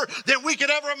faster than we could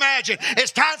ever imagine.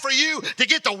 It's time for you to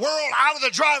get the world out of the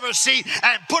driver's seat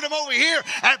and put them over here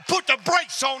and put the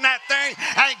brakes on that thing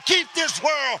and keep this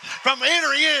world from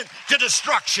entering into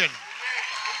destruction.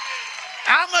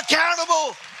 I'm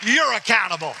accountable. You're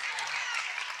accountable.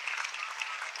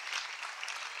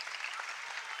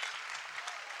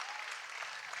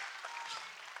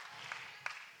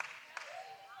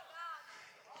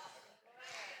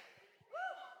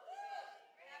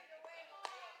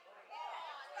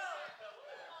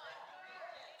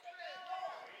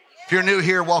 If you're new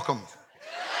here, welcome.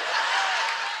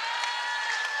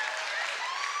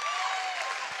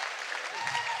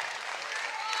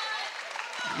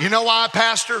 You know why I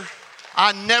pastor?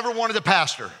 I never wanted to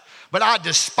pastor, but I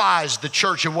despised the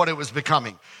church and what it was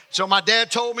becoming. So my dad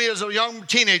told me as a young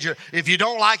teenager, if you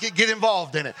don't like it, get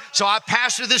involved in it. So I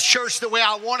pastor this church the way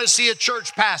I want to see a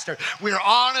church pastor. We're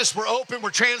honest, we're open,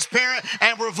 we're transparent,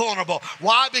 and we're vulnerable.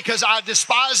 Why? Because I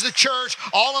despise the church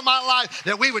all of my life,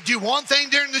 that we would do one thing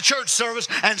during the church service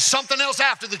and something else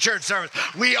after the church service.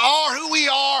 We are who we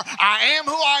are, I am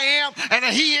who I am, and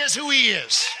he is who he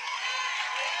is.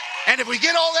 And if we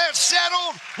get all that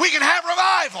settled, we can have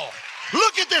revival.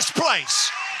 Look at this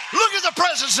place. Look at the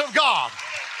presence of God.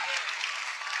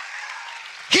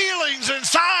 Healings and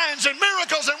signs and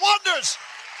miracles and wonders.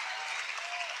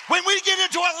 When we get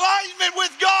into alignment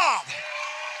with God.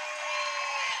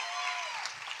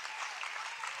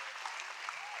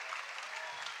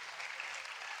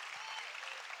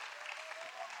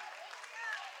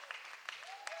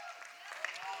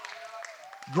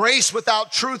 Grace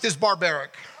without truth is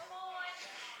barbaric.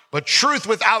 But truth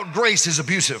without grace is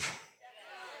abusive.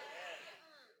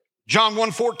 John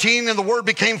 1:14, and the Word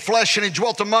became flesh and he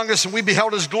dwelt among us and we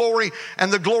beheld his glory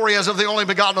and the glory as of the only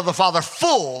begotten of the Father,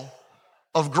 full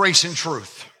of grace and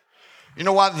truth. You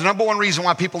know what? The number one reason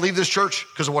why people leave this church?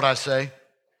 Because of what I say.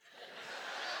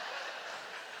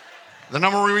 The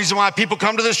number one reason why people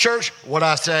come to this church? What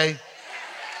I say.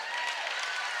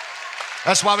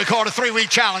 That's why we call it a 3-week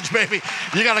challenge, baby.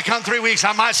 You got to come 3 weeks.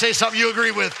 I might say something you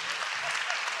agree with.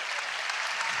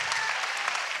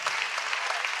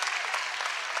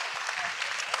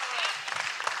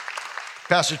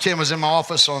 Pastor Tim was in my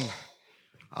office on,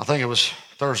 I think it was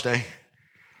Thursday,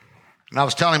 and I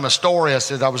was telling him a story. I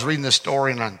said I was reading this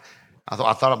story, and I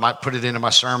thought I might put it into my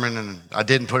sermon, and I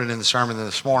didn't put it in the sermon. Then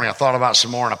this morning I thought about it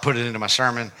some more, and I put it into my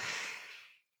sermon.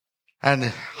 And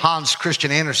Hans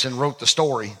Christian Andersen wrote the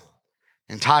story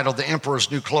entitled The Emperor's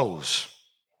New Clothes.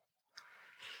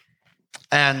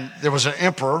 And there was an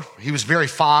emperor. He was very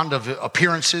fond of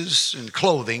appearances and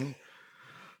clothing.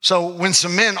 So when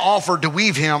some men offered to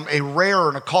weave him a rare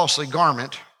and a costly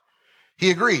garment,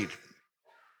 he agreed.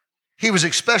 He was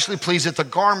especially pleased that the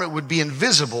garment would be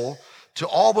invisible to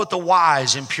all but the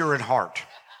wise and pure in heart.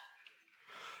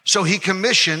 So he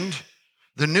commissioned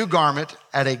the new garment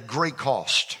at a great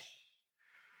cost.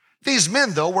 These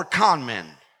men, though, were con men.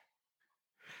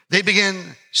 They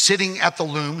began sitting at the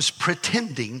looms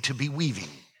pretending to be weaving.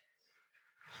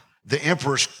 The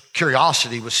emperor's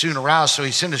curiosity was soon aroused, so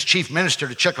he sent his chief minister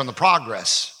to check on the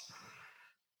progress.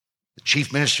 The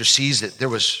chief minister sees that there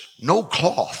was no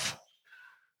cloth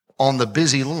on the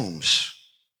busy looms,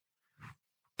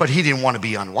 but he didn't want to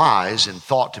be unwise and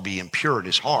thought to be impure in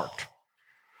his heart.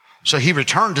 So he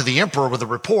returned to the emperor with a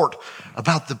report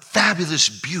about the fabulous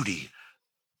beauty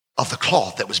of the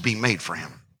cloth that was being made for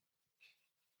him.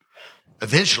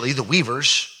 Eventually, the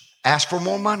weavers asked for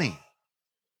more money,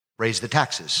 raised the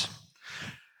taxes.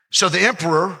 So the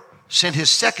emperor sent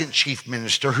his second chief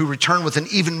minister, who returned with an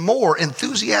even more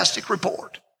enthusiastic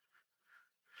report.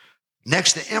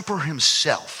 Next, the emperor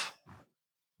himself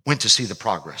went to see the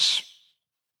progress,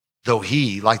 though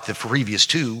he, like the previous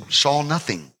two, saw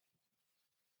nothing.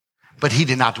 But he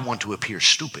did not want to appear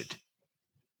stupid.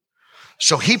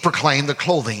 So he proclaimed the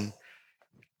clothing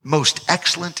most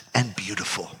excellent and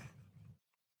beautiful.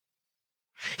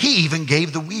 He even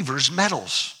gave the weavers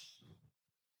medals.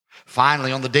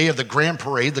 Finally, on the day of the grand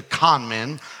parade, the con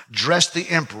men dressed the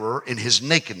emperor in his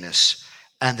nakedness,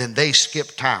 and then they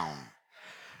skipped town.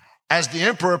 As the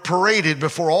emperor paraded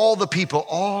before all the people,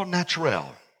 all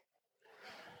naturel,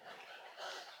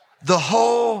 the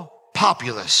whole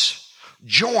populace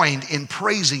joined in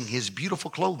praising his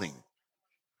beautiful clothing,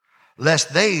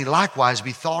 lest they likewise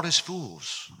be thought as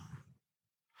fools.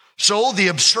 So the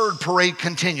absurd parade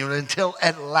continued until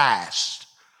at last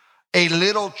a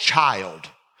little child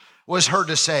was heard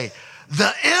to say,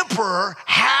 "The emperor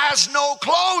has no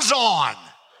clothes on."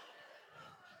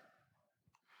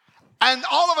 And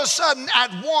all of a sudden,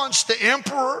 at once, the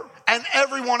emperor and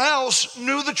everyone else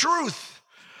knew the truth.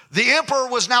 The emperor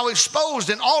was now exposed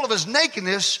in all of his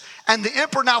nakedness, and the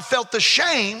emperor now felt the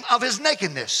shame of his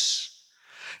nakedness.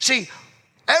 See,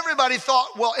 everybody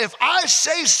thought, well, if I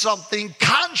say something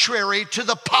contrary to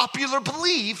the popular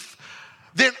belief,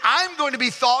 then I'm going to be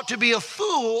thought to be a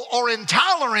fool or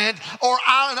intolerant, or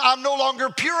I'm no longer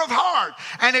pure of heart.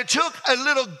 And it took a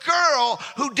little girl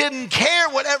who didn't care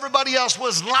what everybody else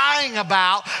was lying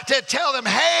about to tell them,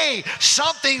 hey,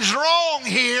 something's wrong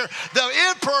here. The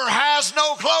emperor has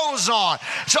no clothes on.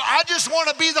 So I just want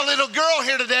to be the little girl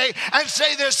here today and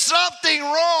say there's something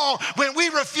wrong when we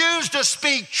refuse to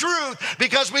speak truth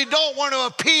because we don't want to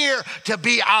appear to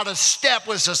be out of step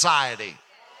with society.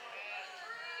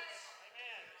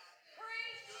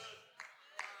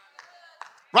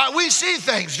 Right, we see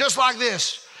things just like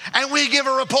this, and we give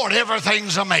a report,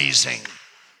 everything's amazing.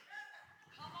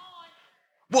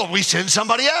 Well, we send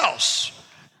somebody else.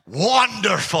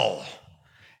 Wonderful.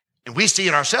 And we see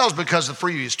it ourselves because the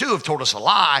previous two have told us a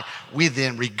lie. We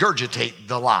then regurgitate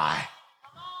the lie.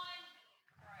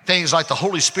 Things like the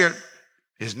Holy Spirit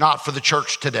is not for the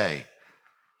church today.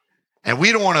 And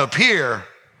we don't want to appear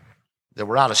that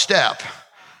we're out of step.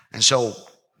 And so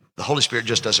the Holy Spirit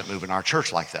just doesn't move in our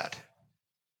church like that.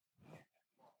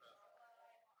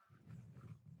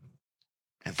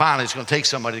 And finally, it's going to take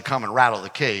somebody to come and rattle the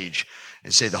cage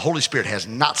and say, the Holy Spirit has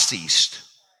not ceased.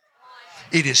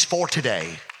 It is for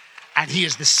today. And he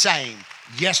is the same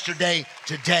yesterday,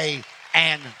 today,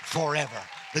 and forever.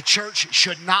 The church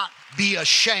should not be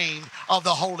ashamed of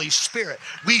the Holy Spirit.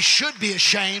 We should be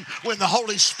ashamed when the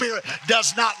Holy Spirit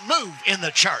does not move in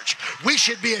the church. We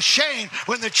should be ashamed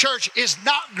when the church is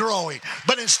not growing,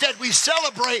 but instead we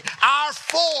celebrate our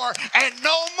 4 and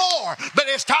no more. But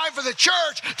it's time for the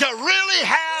church to really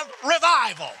have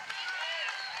revival.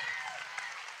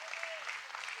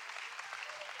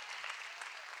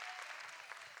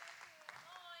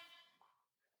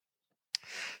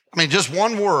 I mean, just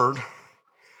one word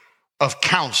of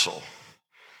counsel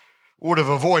would have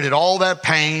avoided all that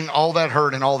pain, all that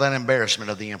hurt, and all that embarrassment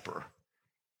of the emperor.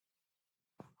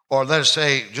 Or let us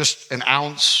say just an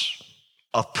ounce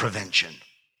of prevention.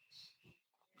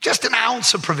 Just an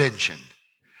ounce of prevention.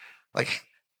 Like,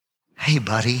 hey,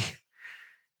 buddy,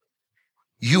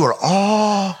 you are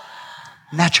all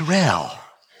natural.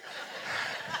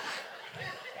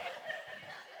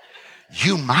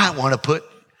 You might want to put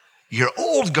your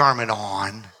old garment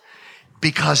on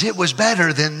because it was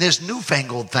better than this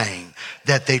newfangled thing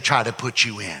that they try to put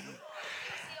you in.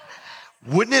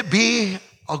 Wouldn't it be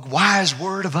a wise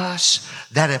word of us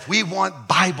that if we want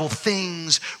Bible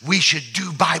things, we should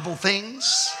do Bible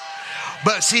things?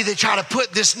 But see, they try to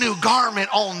put this new garment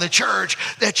on the church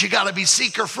that you got to be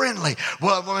seeker friendly.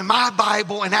 Well, in my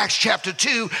Bible, in Acts chapter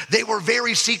 2, they were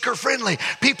very seeker friendly.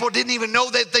 People didn't even know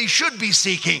that they should be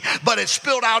seeking, but it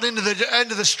spilled out into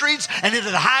the streets and into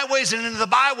the highways and into the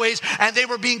byways, and they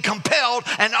were being compelled,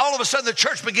 and all of a sudden the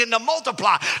church began to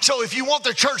multiply. So if you want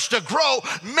the church to grow,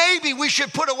 maybe we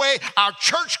should put away our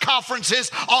church conferences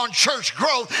on church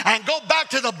growth and go back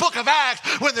to the book of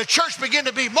Acts when the church began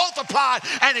to be multiplied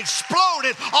and exploded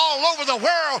all over the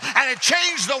world, and it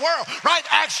changed the world, right?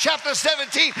 Acts chapter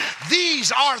 17,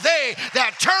 these are they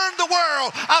that turned the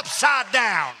world upside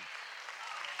down.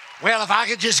 Well, if I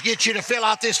could just get you to fill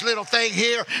out this little thing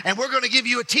here, and we're going to give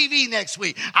you a TV next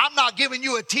week. I'm not giving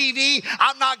you a TV.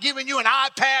 I'm not giving you an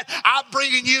iPad. I'm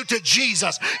bringing you to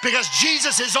Jesus, because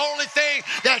Jesus is the only thing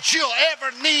that you'll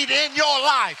ever need in your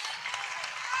life.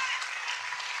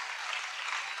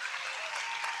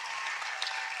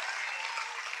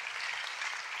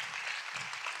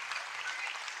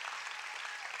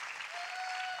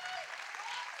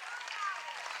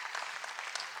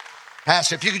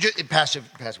 Pastor, if you could just, Pastor,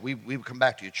 we would come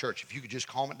back to your church. If you could just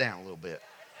calm it down a little bit.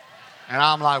 And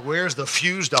I'm like, where's the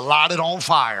fuse to light it on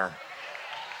fire?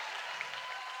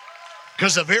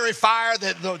 Because the very fire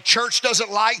that the church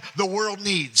doesn't like, the world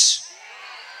needs.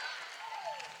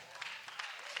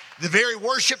 The very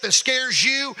worship that scares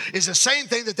you is the same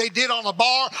thing that they did on the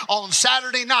bar on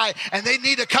Saturday night. And they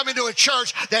need to come into a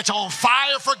church that's on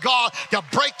fire for God to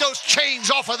break those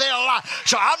chains off of their life.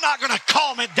 So I'm not going to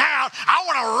calm it down. I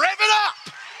want to rev it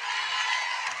up.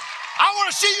 I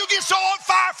want to see you get so on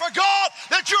fire for God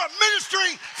that you're a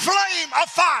ministering flame of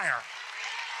fire.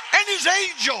 And his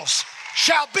angels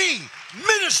shall be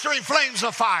ministering flames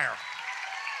of fire.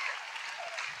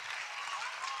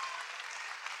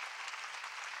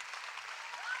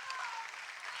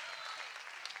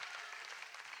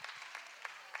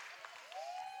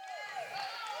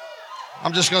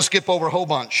 I'm just going to skip over a whole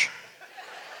bunch.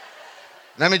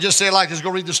 Let me just say it like this. Go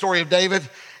read the story of David.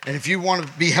 And if you want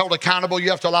to be held accountable,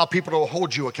 you have to allow people to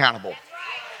hold you accountable.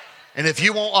 And if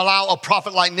you won't allow a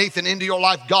prophet like Nathan into your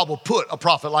life, God will put a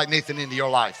prophet like Nathan into your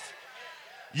life.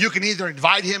 You can either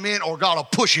invite him in or God will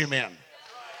push him in.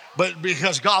 But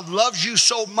because God loves you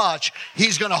so much,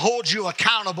 he's going to hold you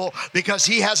accountable because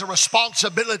he has a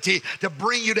responsibility to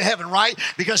bring you to heaven, right?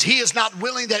 Because he is not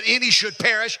willing that any should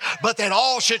perish, but that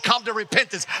all should come to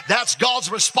repentance. That's God's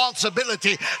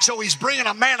responsibility. So he's bringing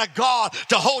a man of God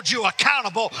to hold you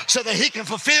accountable so that he can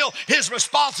fulfill his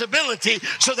responsibility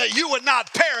so that you would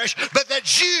not perish, but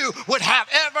that you would have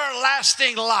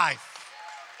everlasting life.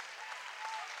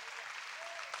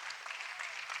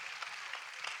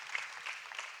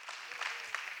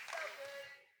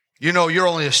 You know, you're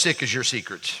only as sick as your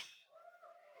secrets.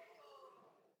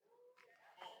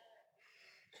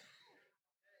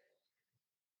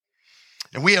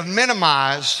 And we have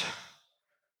minimized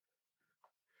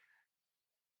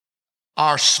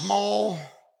our small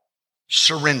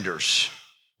surrenders.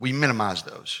 We minimize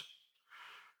those.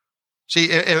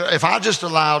 See, if I just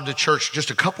allowed the church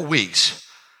just a couple weeks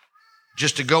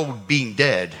just to go being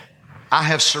dead, I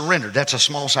have surrendered. That's a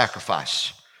small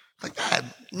sacrifice. Like,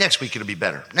 next week it'll be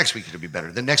better. Next week it'll be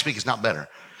better. The next week is not better.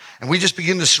 And we just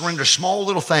begin to surrender small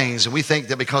little things, and we think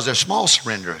that because they're small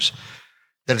surrenders,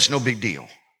 that it's no big deal.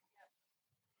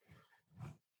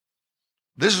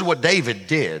 This is what David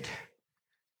did,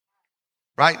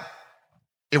 right?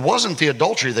 It wasn't the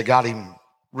adultery that got him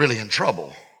really in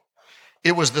trouble.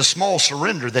 It was the small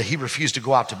surrender that he refused to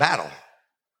go out to battle.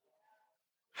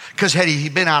 Because had he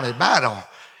been out at battle,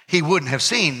 he wouldn't have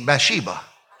seen Bathsheba.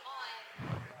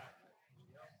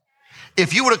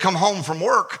 If you would have come home from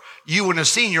work, you wouldn't have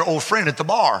seen your old friend at the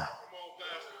bar.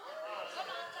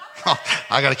 Oh,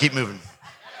 I got to keep moving.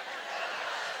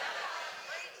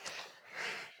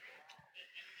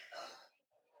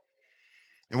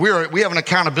 And we have an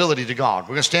accountability to God.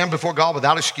 We're going to stand before God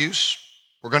without excuse.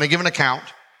 We're going to give an account.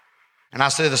 And I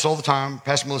say this all the time.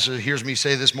 Pastor Melissa hears me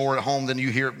say this more at home than you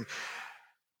hear it.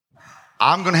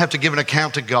 I'm going to have to give an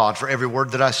account to God for every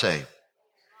word that I say.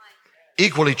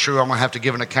 Equally true, I'm going to have to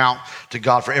give an account to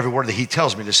God for every word that he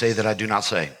tells me to say that I do not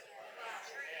say.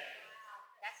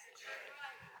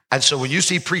 And so when you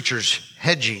see preachers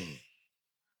hedging,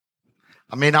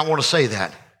 I may not want to say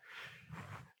that.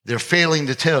 They're failing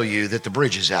to tell you that the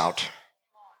bridge is out.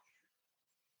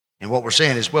 And what we're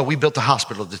saying is, well, we built the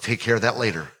hospital to take care of that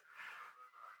later.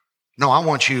 No, I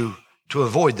want you to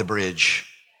avoid the bridge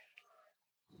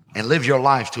and live your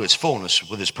life to its fullness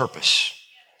with its purpose.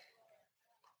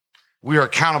 We are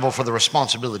accountable for the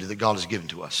responsibility that God has given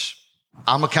to us.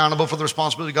 I'm accountable for the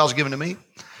responsibility God has given to me.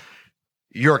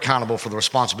 You're accountable for the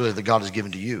responsibility that God has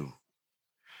given to you.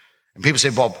 And people say,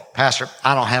 well, Pastor,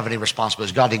 I don't have any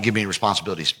responsibilities. God didn't give me any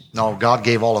responsibilities. No, God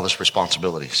gave all of us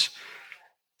responsibilities.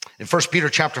 In 1 Peter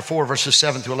chapter 4, verses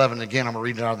 7 to 11, again, I'm going to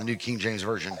read it out of the New King James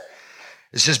Version.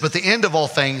 It says, but the end of all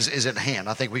things is at hand.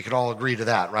 I think we could all agree to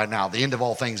that right now. The end of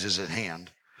all things is at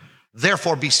hand.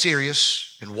 Therefore, be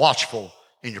serious and watchful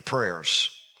in your prayers.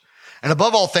 And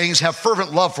above all things, have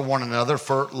fervent love for one another,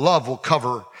 for love will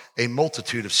cover a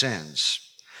multitude of sins.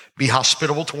 Be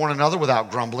hospitable to one another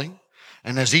without grumbling.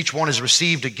 And as each one has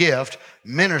received a gift,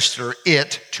 minister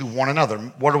it to one another.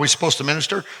 What are we supposed to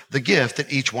minister? The gift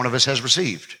that each one of us has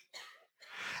received.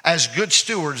 As good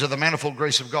stewards of the manifold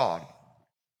grace of God.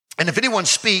 And if anyone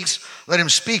speaks, let him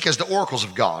speak as the oracles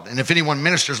of God. And if anyone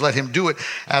ministers, let him do it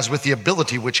as with the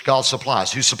ability which God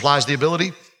supplies. Who supplies the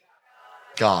ability?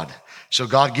 God. So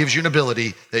God gives you an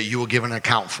ability that you will give an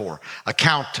account for.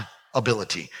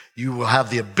 Accountability. You will have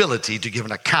the ability to give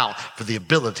an account for the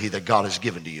ability that God has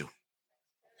given to you.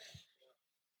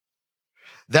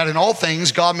 That in all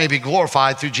things God may be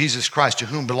glorified through Jesus Christ, to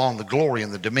whom belong the glory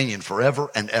and the dominion forever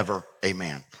and ever.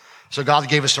 Amen. So God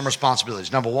gave us some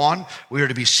responsibilities. Number one, we are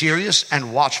to be serious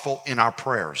and watchful in our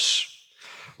prayers.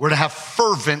 We're to have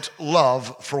fervent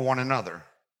love for one another.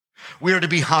 We are to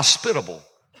be hospitable.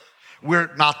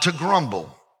 We're not to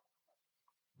grumble.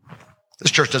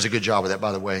 This church does a good job of that,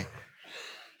 by the way.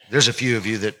 There's a few of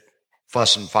you that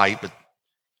fuss and fight, but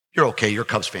you're okay. You're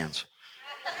Cubs fans.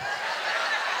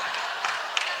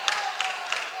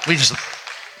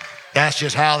 That's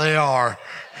just how they are.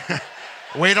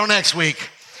 Wait till next week.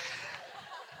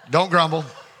 Don't grumble.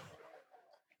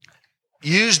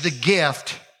 Use the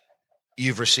gift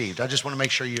you've received. I just want to make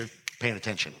sure you're paying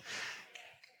attention.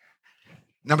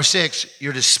 Number 6,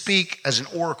 you're to speak as an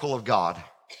oracle of God.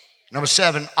 Number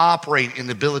 7, operate in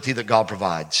the ability that God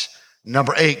provides.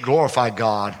 Number 8, glorify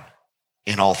God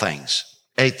in all things.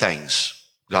 8 things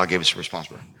God gave us a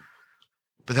responsibility.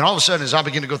 But then all of a sudden, as I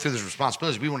begin to go through these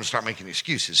responsibilities, we want to start making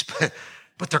excuses.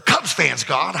 But they're Cubs fans,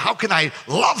 God. How can I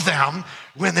love them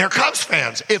when they're Cubs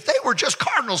fans? If they were just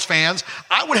Cardinals fans,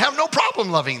 I would have no problem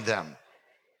loving them.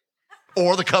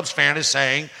 Or the Cubs fan is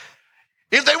saying,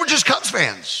 if they were just Cubs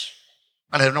fans,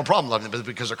 I'd have no problem loving them. But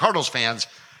because they're Cardinals fans,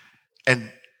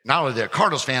 and not only they're a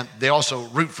Cardinals fan, they also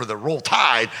root for the Roll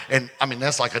Tide. And I mean,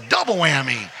 that's like a double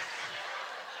whammy.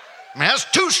 I mean, that's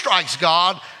 2 strikes,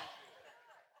 God.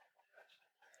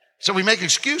 So we make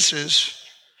excuses.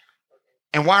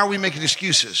 And why are we making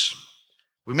excuses?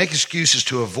 We make excuses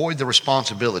to avoid the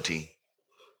responsibility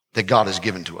that God has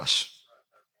given to us.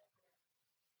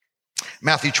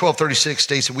 Matthew 12:36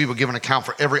 states that we will give an account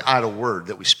for every idle word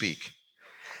that we speak.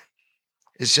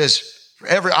 It says, for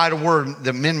every idle word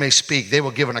that men may speak, they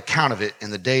will give an account of it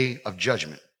in the day of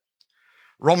judgment.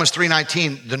 Romans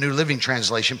 3:19, the New Living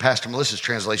Translation, Pastor Melissa's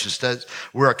translation, says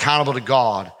we're accountable to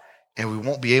God and we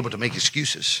won't be able to make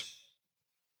excuses.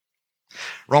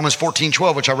 Romans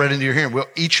 14:12, which I read into your hearing,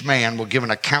 each man will give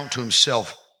an account to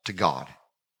himself to God.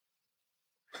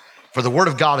 For the word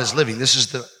of God is living. This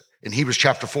is in Hebrews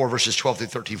chapter 4, verses 12 through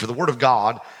 13. For the word of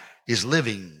God is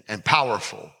living and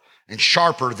powerful and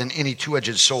sharper than any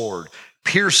two-edged sword,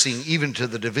 piercing even to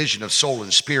the division of soul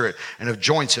and spirit and of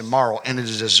joints and marrow, and it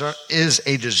is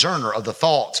a discerner of the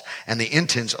thoughts and the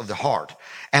intents of the heart.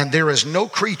 And there is no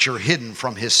creature hidden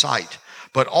from his sight,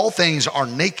 but all things are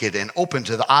naked and open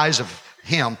to the eyes of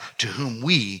him to whom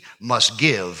we must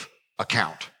give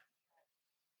account.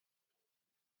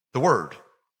 The word.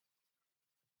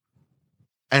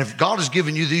 And if God has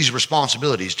given you these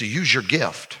responsibilities to use your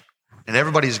gift, And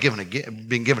everybody's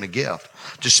been given a gift.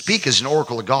 To speak as an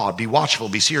oracle of God, be watchful,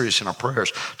 be serious in our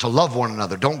prayers, to love one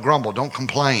another, don't grumble, don't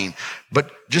complain,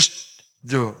 but just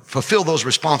to fulfill those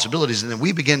responsibilities, and then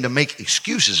we begin to make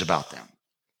excuses about them.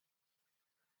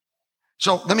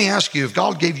 So let me ask you, if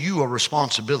God gave you a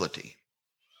responsibility,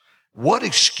 what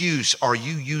excuse are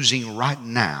you using right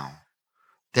now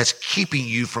that's keeping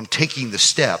you from taking the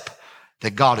step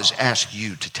that God has asked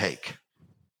you to take?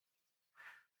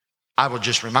 I will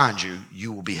just remind you,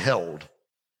 you will be held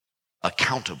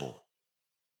accountable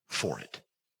for it.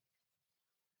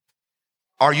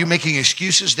 Are you making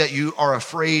excuses that you are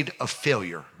afraid of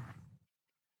failure?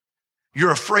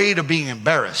 You're afraid of being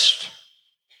embarrassed.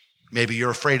 Maybe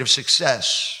you're afraid of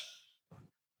success.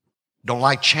 Don't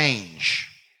like change.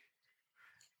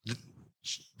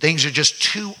 Things are just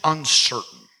too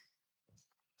uncertain.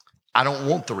 I don't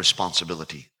want the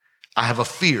responsibility. I have a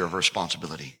fear of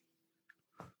responsibility.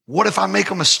 What if I make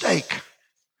a mistake?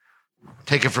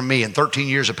 Take it from me, in 13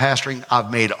 years of pastoring,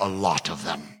 I've made a lot of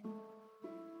them.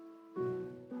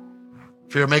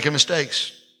 Fear of making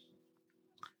mistakes.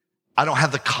 I don't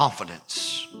have the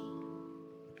confidence.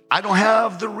 I don't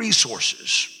have the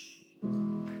resources.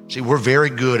 See, we're very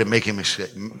good at making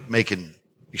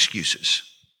excuses.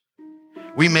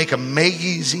 We make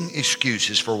amazing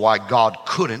excuses for why God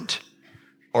couldn't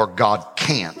or God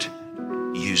can't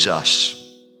use us.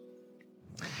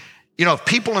 You know, if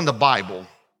people in the Bible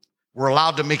were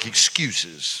allowed to make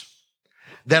excuses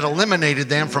that eliminated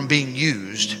them from being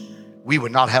used, we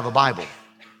would not have a Bible.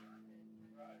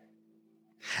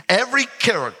 Every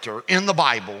character in the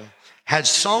Bible had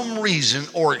some reason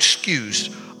or excuse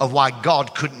of why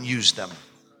God couldn't use them.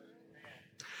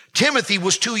 Timothy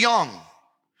was too young.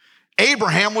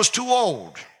 Abraham was too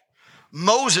old.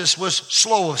 Moses was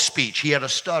slow of speech. He had a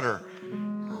stutter.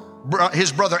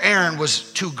 His brother Aaron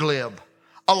was too glib.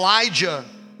 Elijah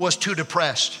was too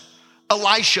depressed.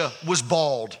 Elisha was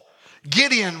bald.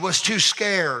 Gideon was too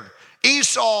scared.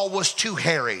 Esau was too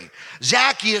hairy.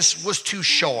 Zacchaeus was too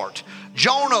short.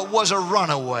 Jonah was a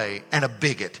runaway and a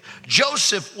bigot.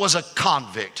 Joseph was a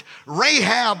convict.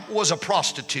 Rahab was a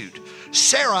prostitute.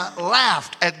 Sarah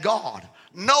laughed at God.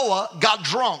 Noah got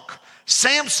drunk.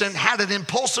 Samson had an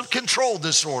impulsive control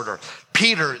disorder.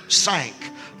 Peter sank.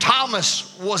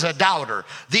 Thomas was a doubter.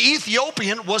 The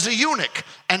Ethiopian was a eunuch,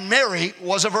 and Mary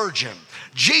was a virgin.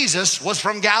 Jesus was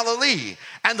from Galilee,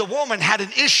 and the woman had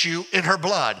an issue in her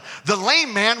blood. The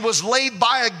lame man was laid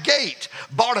by a gate.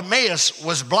 Bartimaeus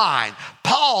was blind.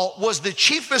 Paul was the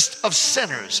chiefest of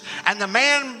sinners, and the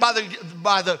man by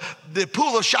the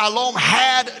pool of Siloam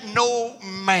had no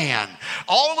man.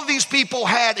 All of these people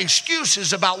had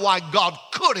excuses about why God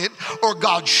couldn't or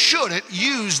God shouldn't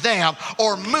use them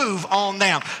or move on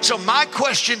them. So my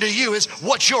question to you is,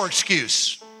 what's your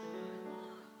excuse?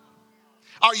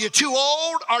 Are you too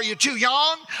old? Are you too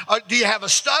young? Do you have a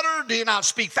stutter? Do you not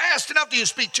speak fast enough? Do you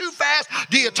speak too fast?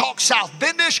 Do you talk South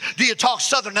Bendish? Do you talk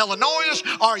Southern Illinois?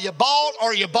 Are you bald?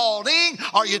 Are you balding?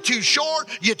 Are you too short?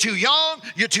 You too young?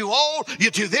 You too old?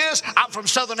 You too this? I'm from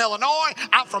Southern Illinois.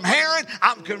 I'm from Herrin.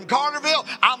 I'm from Carterville.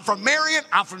 I'm from Marion.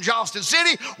 I'm from Johnston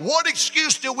City. What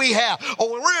excuse do we have?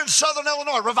 Oh, well, we're in Southern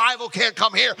Illinois. Revival can't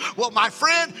come here. Well, my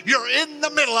friend, you're in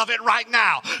the middle of it right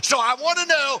now. So I want to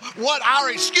know what our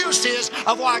excuse is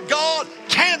of why God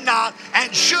cannot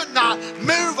and should not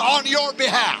move on your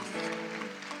behalf.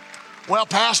 Well,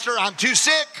 Pastor, I'm too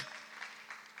sick.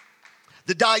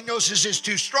 The diagnosis is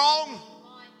too strong.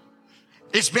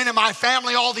 It's been in my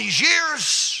family all these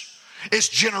years. It's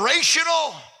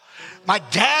generational. My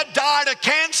dad died of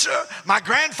cancer. My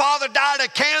grandfather died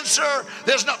of cancer.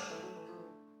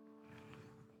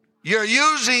 You're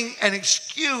using an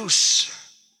excuse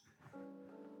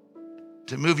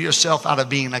to move yourself out of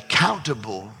being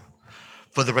accountable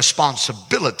for the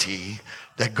responsibility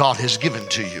that God has given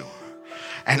to you.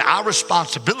 And our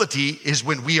responsibility is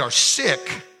when we are sick,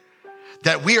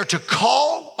 that we are to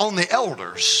call on the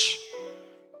elders,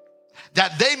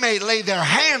 that they may lay their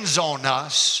hands on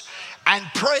us and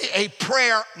pray a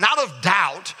prayer, not of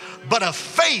doubt, but of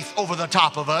faith over the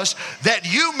top of us, that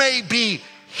you may be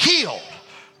healed.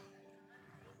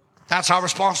 That's our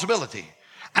responsibility.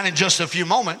 And in just a few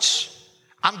moments,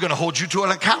 I'm going to hold you to an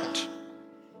account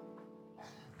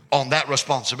on that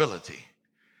responsibility.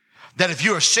 That if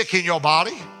you are sick in your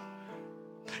body,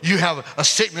 you have a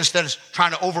sickness that is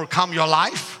trying to overcome your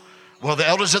life, well, the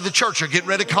elders of the church are getting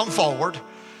ready to come forward,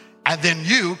 and then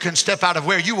you can step out of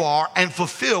where you are and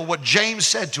fulfill what James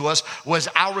said to us was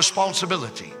our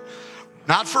responsibility.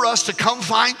 Not for us to come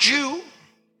find you,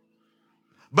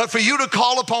 but for you to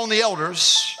call upon the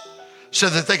elders so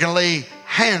that they can lay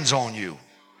hands on you.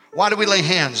 Why do we lay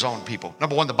hands on people?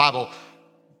 Number one, the Bible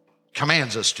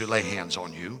commands us to lay hands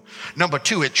on you. Number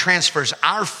two, it transfers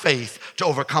our faith to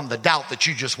overcome the doubt that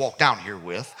you just walked down here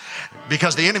with,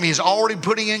 because the enemy is already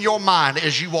putting in your mind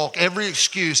as you walk every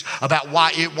excuse about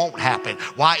why it won't happen,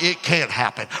 why it can't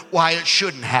happen, why it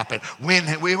shouldn't happen, when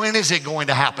is it going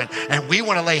to happen. And we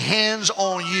want to lay hands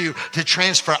on you to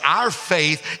transfer our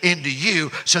faith into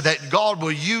you so that God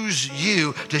will use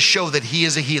you to show that he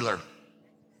is a healer,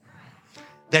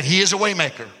 that he is a way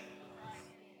maker,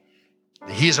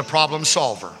 that he is a problem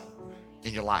solver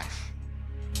in your life.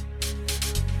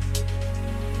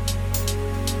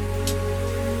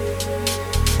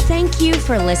 Thank you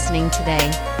for listening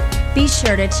today. Be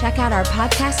sure to check out our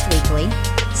podcast weekly,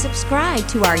 subscribe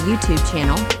to our YouTube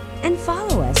channel, and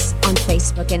follow us on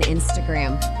Facebook and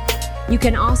Instagram. You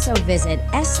can also visit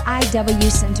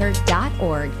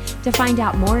siwcenter.org to find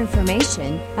out more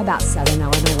information about Southern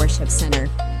Illinois Worship Center.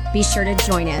 Be sure to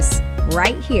join us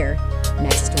right here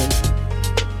next week.